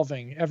ever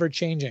evolving, ever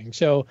changing.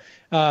 So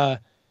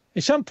at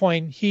some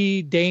point,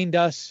 he deigned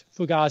us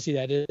Fugazi,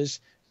 that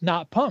is,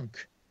 not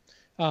punk,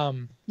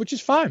 which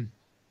is fine.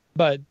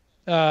 But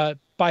it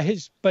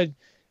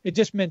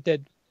just meant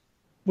that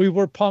we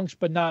were punks,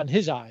 but not in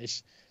his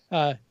eyes.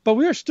 But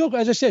we were still,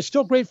 as I said,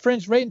 still great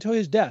friends right until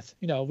his death.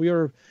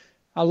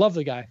 I love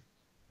the guy.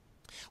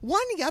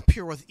 Winding up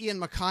here with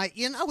Ian MacKaye.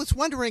 Ian, I was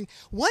wondering,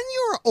 when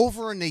you were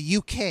over in the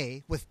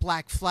UK with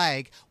Black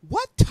Flag,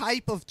 what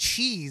type of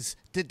cheese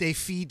did they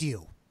feed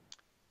you?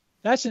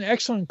 That's an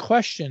excellent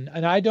question,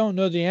 and I don't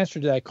know the answer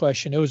to that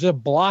question. It was a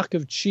block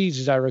of cheese,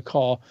 as I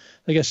recall,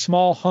 like a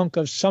small hunk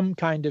of some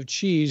kind of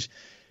cheese.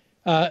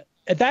 At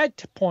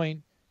that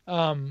point,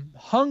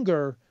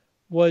 hunger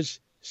was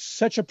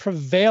such a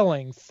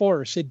prevailing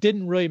force. It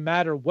didn't really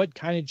matter what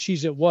kind of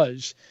cheese it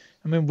was.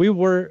 I mean, we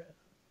were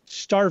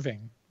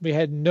starving. We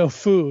had no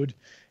food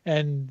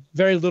and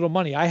very little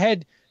money. I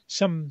had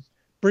some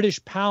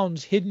British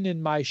pounds hidden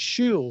in my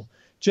shoe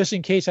just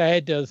in case I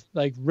had to,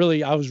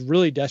 I was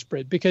really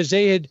desperate because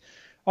they had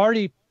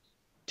already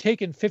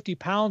taken 50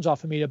 pounds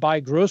off of me to buy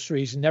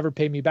groceries and never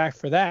paid me back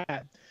for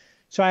that.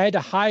 So I had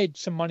to hide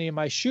some money in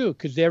my shoe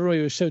because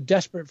everybody was so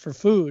desperate for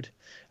food.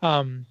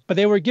 But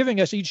they were giving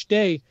us each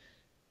day.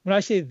 When I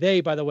say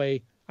they, by the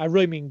way, I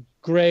really mean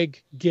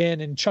Greg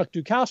Ginn and Chuck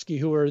Dukowski,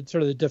 who were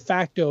sort of the de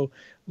facto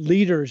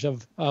leaders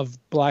of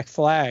Black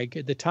Flag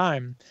at the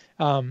time.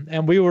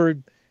 And we were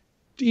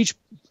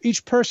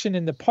each person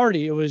in the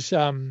party. It was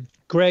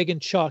Greg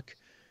and Chuck,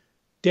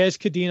 Des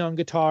Cadena on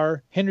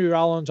guitar, Henry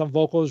Rollins on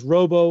vocals,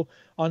 Robo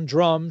on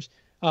drums.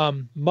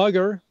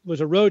 Mugger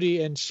was a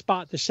roadie, and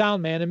Spot the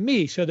sound man, and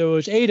me. So there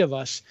was 8 of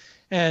us.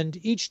 And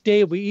each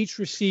day we each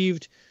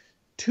received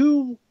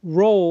 2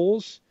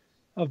 rolls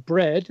of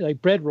bread,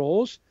 like bread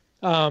rolls,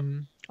 a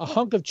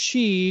hunk of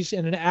cheese,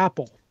 and an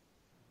apple.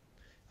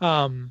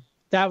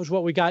 That was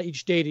what we got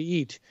each day to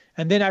eat.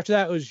 And then after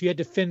that you had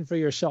to fend for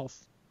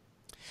yourself.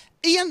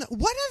 Ian,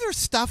 what other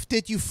stuff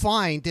did you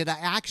find? Did I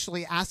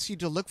actually ask you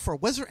to look for?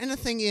 Was there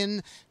anything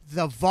in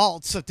the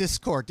vaults of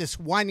Discord? Just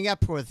winding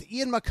up with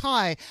Ian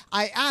MacKaye,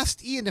 I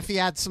asked Ian if he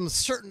had some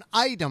certain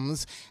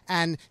items,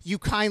 and you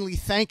kindly,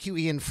 thank you,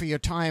 Ian, for your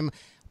time.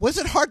 Was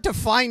it hard to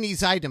find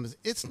these items?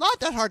 It's not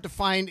that hard to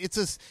find. It's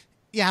just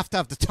you have to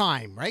have the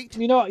time, right?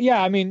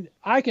 Yeah, I mean,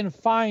 I didn't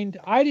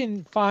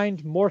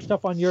find more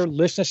stuff on your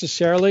list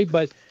necessarily,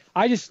 but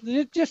I just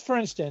for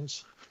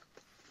instance,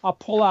 I'll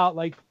pull out,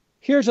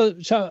 here's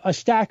a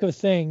stack of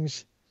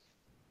things.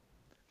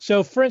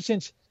 So, for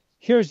instance,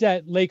 here's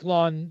that Lake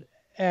Lawn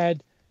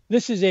ad.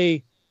 This is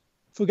a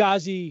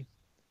Fugazi.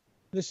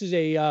 This is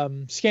a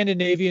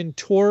Scandinavian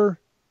tour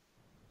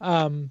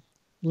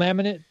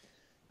laminate.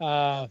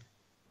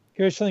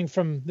 Here's something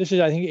from, this is,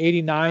 I think,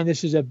 89.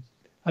 This is a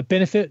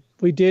benefit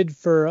we did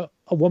for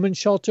a women's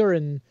shelter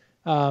in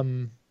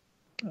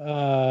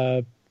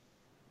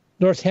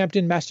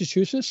Northampton,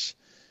 Massachusetts.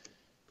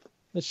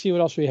 Let's see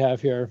what else we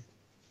have here.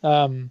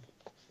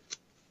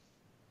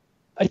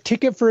 A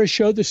ticket for a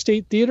show at the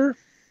State Theater.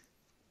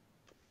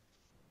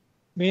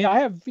 I mean, I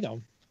have,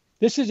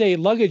 this is a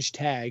luggage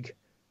tag.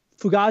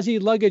 Fugazi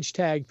luggage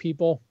tag,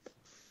 people.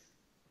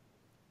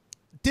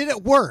 Did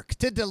it work?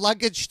 Did the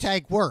luggage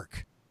tag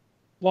work?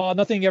 Well,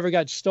 nothing ever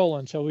got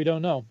stolen, so we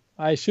don't know.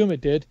 I assume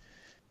it did.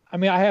 I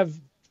mean, I have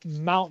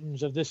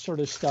mountains of this sort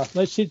of stuff.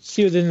 Let's see what's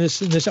in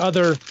this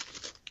other.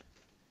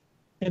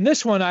 In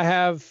this one, I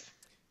have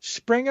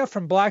Springer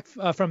from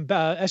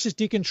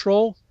SSD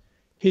Control,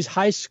 his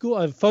high school,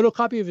 a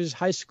photocopy of his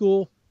high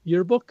school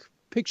yearbook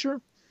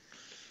picture.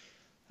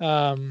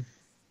 Now,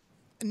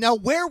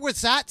 where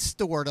was that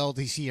stored all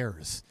these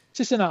years?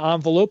 Just in an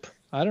envelope.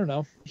 I don't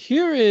know.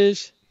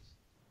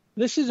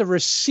 This is a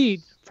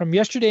receipt from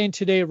Yesterday and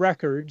Today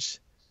Records.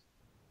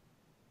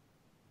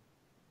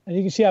 And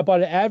you can see I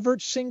bought an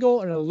advert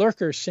single and a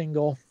lurker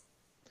single.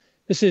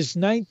 This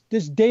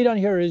date on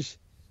here is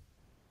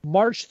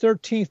March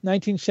 13th,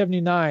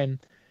 1979.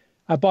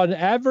 I bought an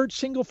advert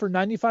single for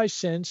 95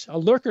 cents, a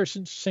lurker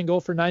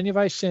single for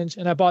 95 cents,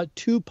 and I bought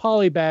 2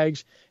 poly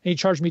bags, and he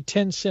charged me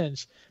 10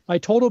 cents. My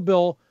total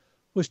bill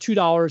was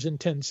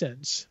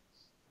 $2.10.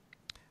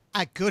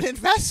 A good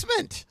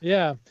investment.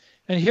 Yeah.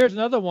 And here's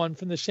another one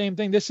from the same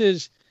thing. This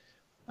is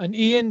an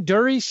Ian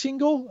Dury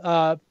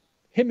single,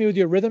 Hit Me With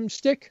Your Rhythm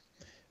Stick,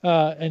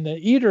 and the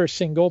Eater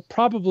single,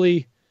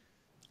 probably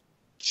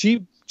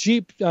Jeep,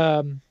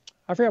 I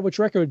forgot which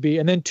record it would be,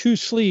 and then 2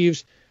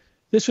 sleeves.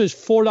 This was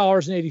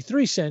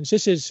 $4.83.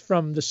 This is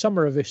from the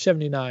summer of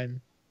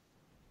 '79.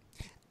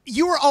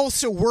 You were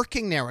also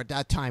working there at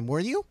that time, were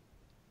you?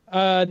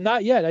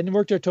 Not yet. I didn't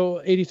work there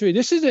till '83.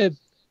 This is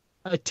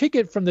a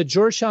ticket from the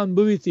Georgetown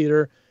Movie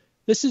Theater.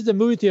 This is the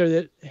movie theater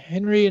that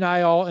Henry and I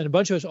and a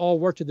bunch of us all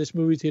worked at this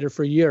movie theater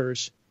for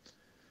years.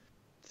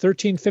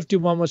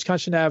 1351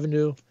 Wisconsin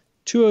Avenue,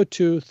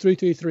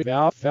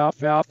 202-333.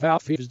 Val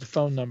is the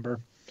phone number.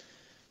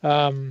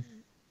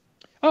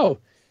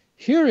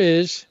 Here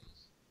is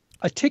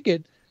a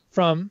ticket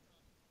from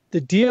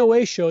the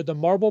DOA show, the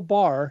Marble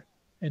Bar,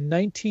 in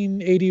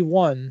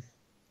 1981.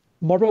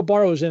 Marble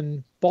Bar was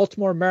in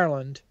Baltimore,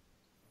 Maryland.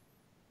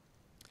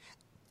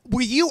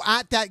 Were you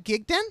at that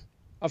gig then?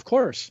 Of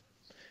course,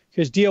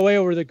 because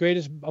DOA were the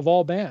greatest of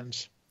all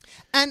bands.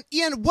 And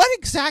Ian, what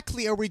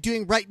exactly are we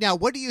doing right now?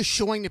 What are you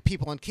showing to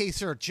people in case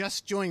they're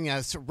just joining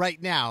us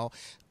right now?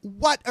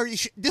 What are you?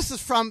 This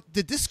is from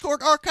the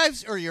Discord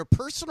archives or your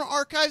personal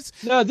archives?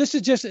 No, this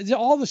is it's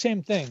all the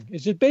same thing.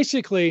 It's just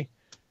basically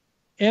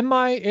in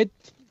my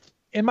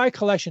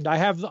collection. I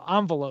have the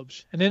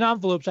envelopes, and in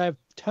envelopes I have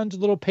tons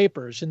of little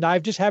papers, and I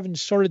just haven't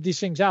sorted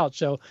these things out.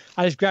 So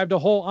I just grabbed a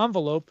whole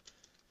envelope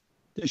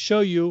to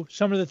show you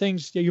some of the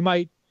things that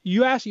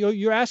you're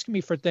asking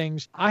me for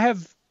things. I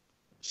have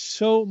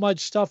so much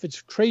stuff,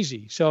 it's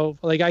crazy. So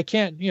like I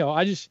can't,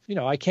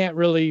 I can't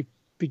really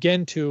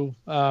begin to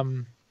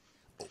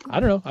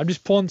I don't know. I'm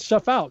just pulling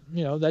stuff out.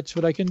 That's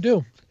what I can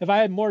do. If I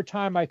had more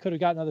time, I could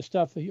have gotten other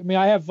stuff. I mean,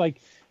 I have like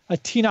a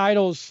Teen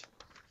Idols.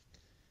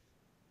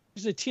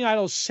 This is a Teen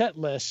Idols set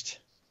list.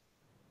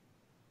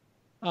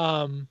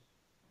 This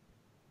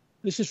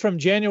is from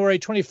January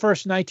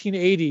 21st,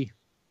 1980.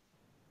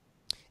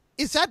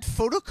 Is that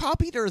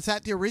photocopied or is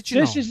that the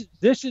original?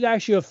 This is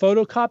actually a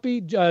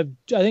photocopy. I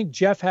think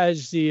Jeff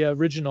has the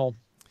original.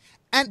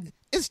 And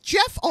is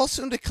Jeff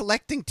also into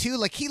collecting too?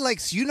 Like he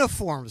likes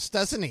uniforms,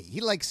 doesn't he?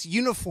 He likes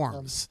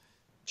uniforms.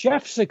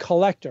 Jeff's a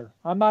collector.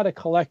 I'm not a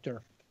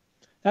collector.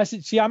 That's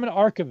it. See, I'm an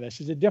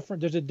archivist.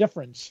 There's a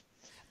difference.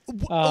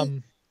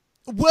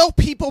 Will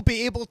people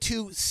be able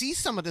to see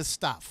some of this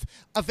stuff?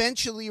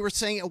 Eventually, you were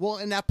saying it will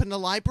end up in the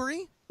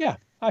library? Yeah,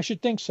 I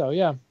should think so.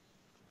 Yeah.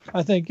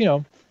 I think,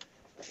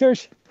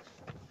 there's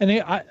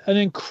an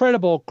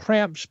incredible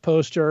Cramps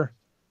poster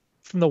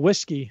from the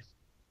Whiskey.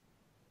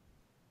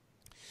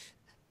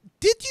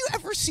 Did you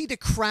ever see the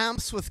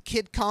Cramps with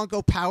Kid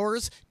Congo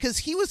Powers? Because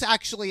he was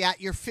actually at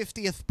your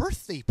 50th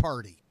birthday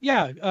party.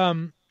 Yeah,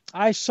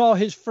 I saw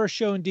his first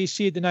show in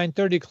D.C. at the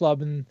 930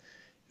 Club, and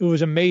it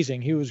was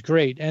amazing. He was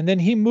great. And then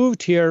he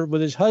moved here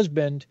with his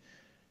husband,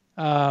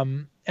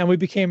 and we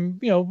became,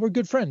 we're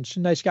good friends.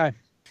 Nice guy.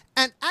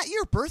 And at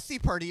your birthday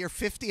party, your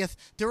 50th,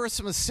 there were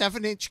some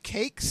 7-inch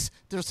cakes.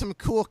 There were some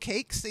cool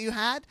cakes that you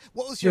had.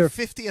 What was your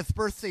 50th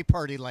birthday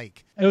party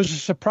like? It was a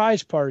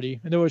surprise party,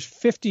 and there was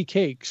 50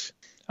 cakes.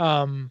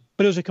 But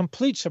it was a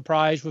complete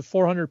surprise with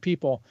 400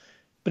 people.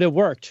 But it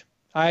worked.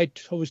 I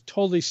was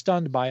totally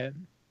stunned by it.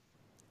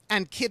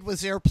 And Kid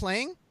was there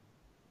playing?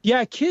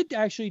 Yeah, Kid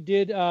actually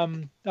did.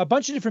 A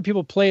bunch of different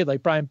people played,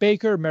 like Brian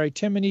Baker, Mary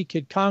Timony,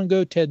 Kid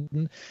Congo, Ted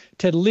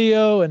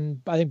Leo,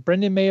 and I think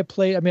Brendan may have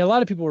played. I mean, a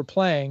lot of people were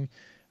playing.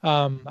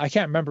 I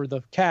can't remember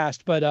the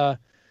cast, but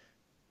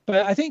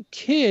I think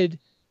Kid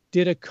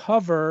did a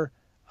cover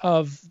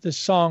of the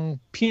song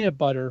Peanut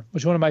Butter,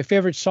 which is one of my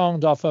favorite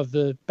songs off of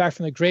the Back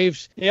from the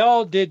Graves. They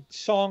all did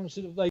songs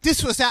like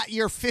this. Was at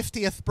your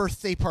 50th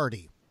birthday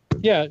party?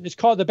 Yeah,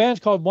 the band's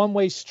called One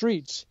Way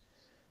Streets.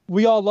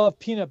 We All Love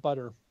Peanut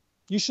Butter.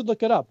 You should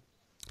look it up.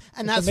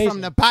 And that's amazing.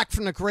 From the Back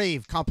from the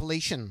Grave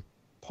compilation.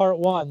 Part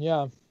 1,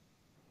 yeah.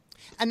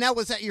 And that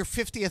was at your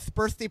 50th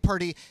birthday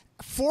party.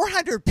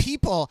 400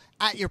 people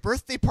at your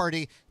birthday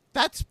party.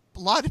 That's a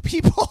lot of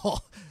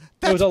people.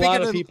 It was a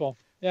lot of people.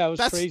 Yeah, it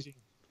was crazy.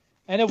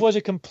 And it was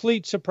a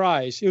complete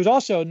surprise. It was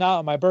also not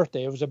on my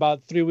birthday. It was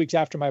about 3 weeks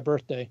after my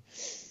birthday.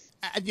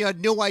 And you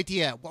had no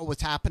idea what was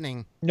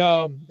happening?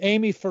 No.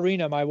 Amy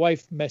Farina, my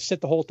wife,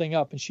 set the whole thing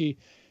up, and she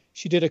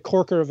did a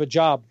corker of a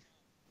job.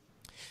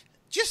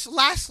 Just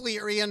lastly,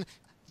 Ian,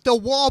 the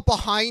wall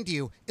behind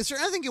you, is there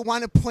anything you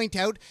want to point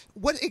out?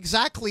 What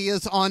exactly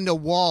is on the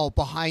wall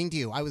behind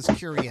you? I was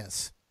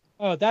curious.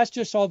 Oh, that's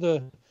just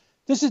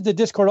this is the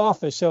Discord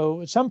office.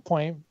 So at some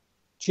point,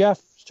 Jeff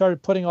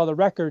started putting all the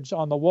records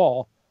on the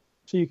wall.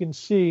 So you can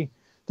see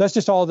that's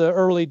just all the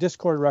early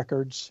Discord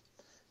records.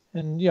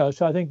 And,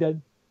 so I think that,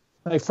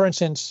 like, for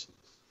instance,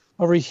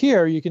 over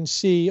here, you can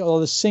see all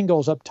the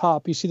singles up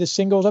top. You see the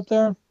singles up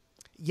there?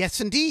 Yes,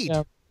 indeed.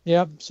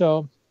 Yeah.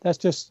 So that's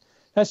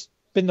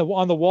been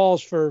on the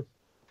walls for,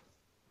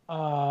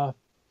 I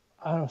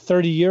don't know,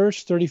 30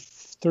 years,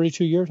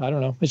 32 years. I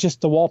don't know. It's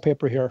just the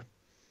wallpaper here.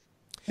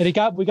 And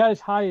we got as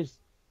high as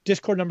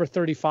Discord number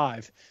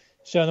 35.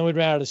 So then we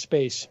ran out of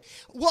space.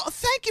 Well,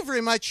 thank you very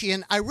much,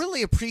 Ian. I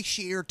really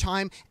appreciate your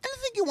time.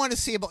 Anything you want to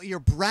say about your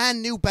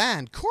brand new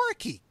band,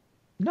 Corky?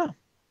 No.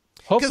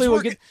 Hopefully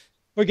we'll get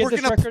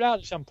this record out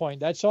at some point.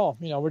 That's all.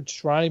 We're just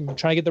trying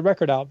to get the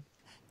record out.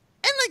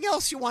 Anything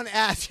else you want to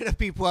add to the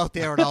people out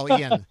there at all,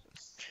 Ian?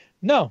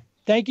 No.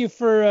 Thank you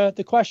for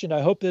the question.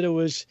 I hope that it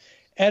was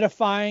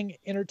edifying,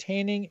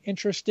 entertaining,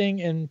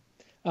 interesting, and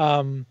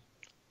I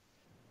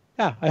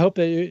hope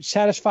that it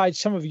satisfied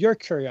some of your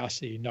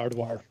curiosity,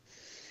 Nardwuar.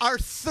 Our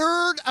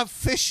third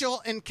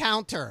official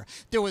encounter.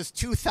 There was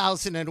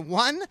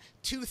 2001,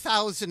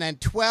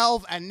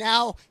 2012, and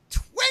now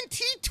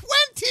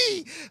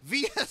 2020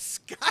 via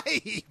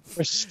Skype.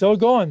 We're still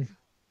going.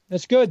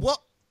 That's good.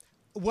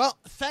 Well,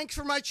 thanks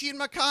very much, Ian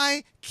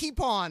MacKaye. Keep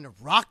on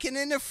rocking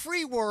in the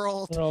free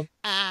world.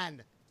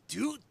 And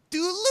do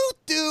loot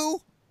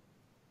do.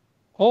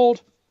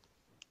 Hold.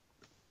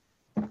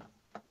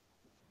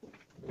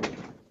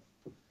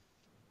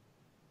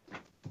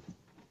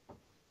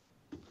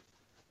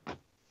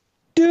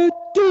 Doot,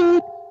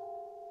 doot.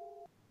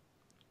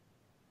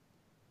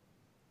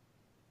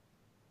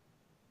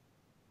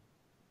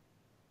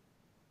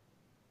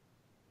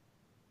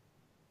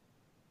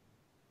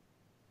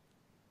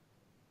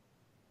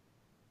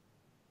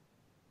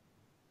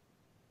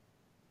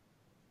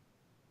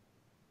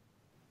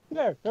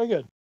 There, very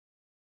good.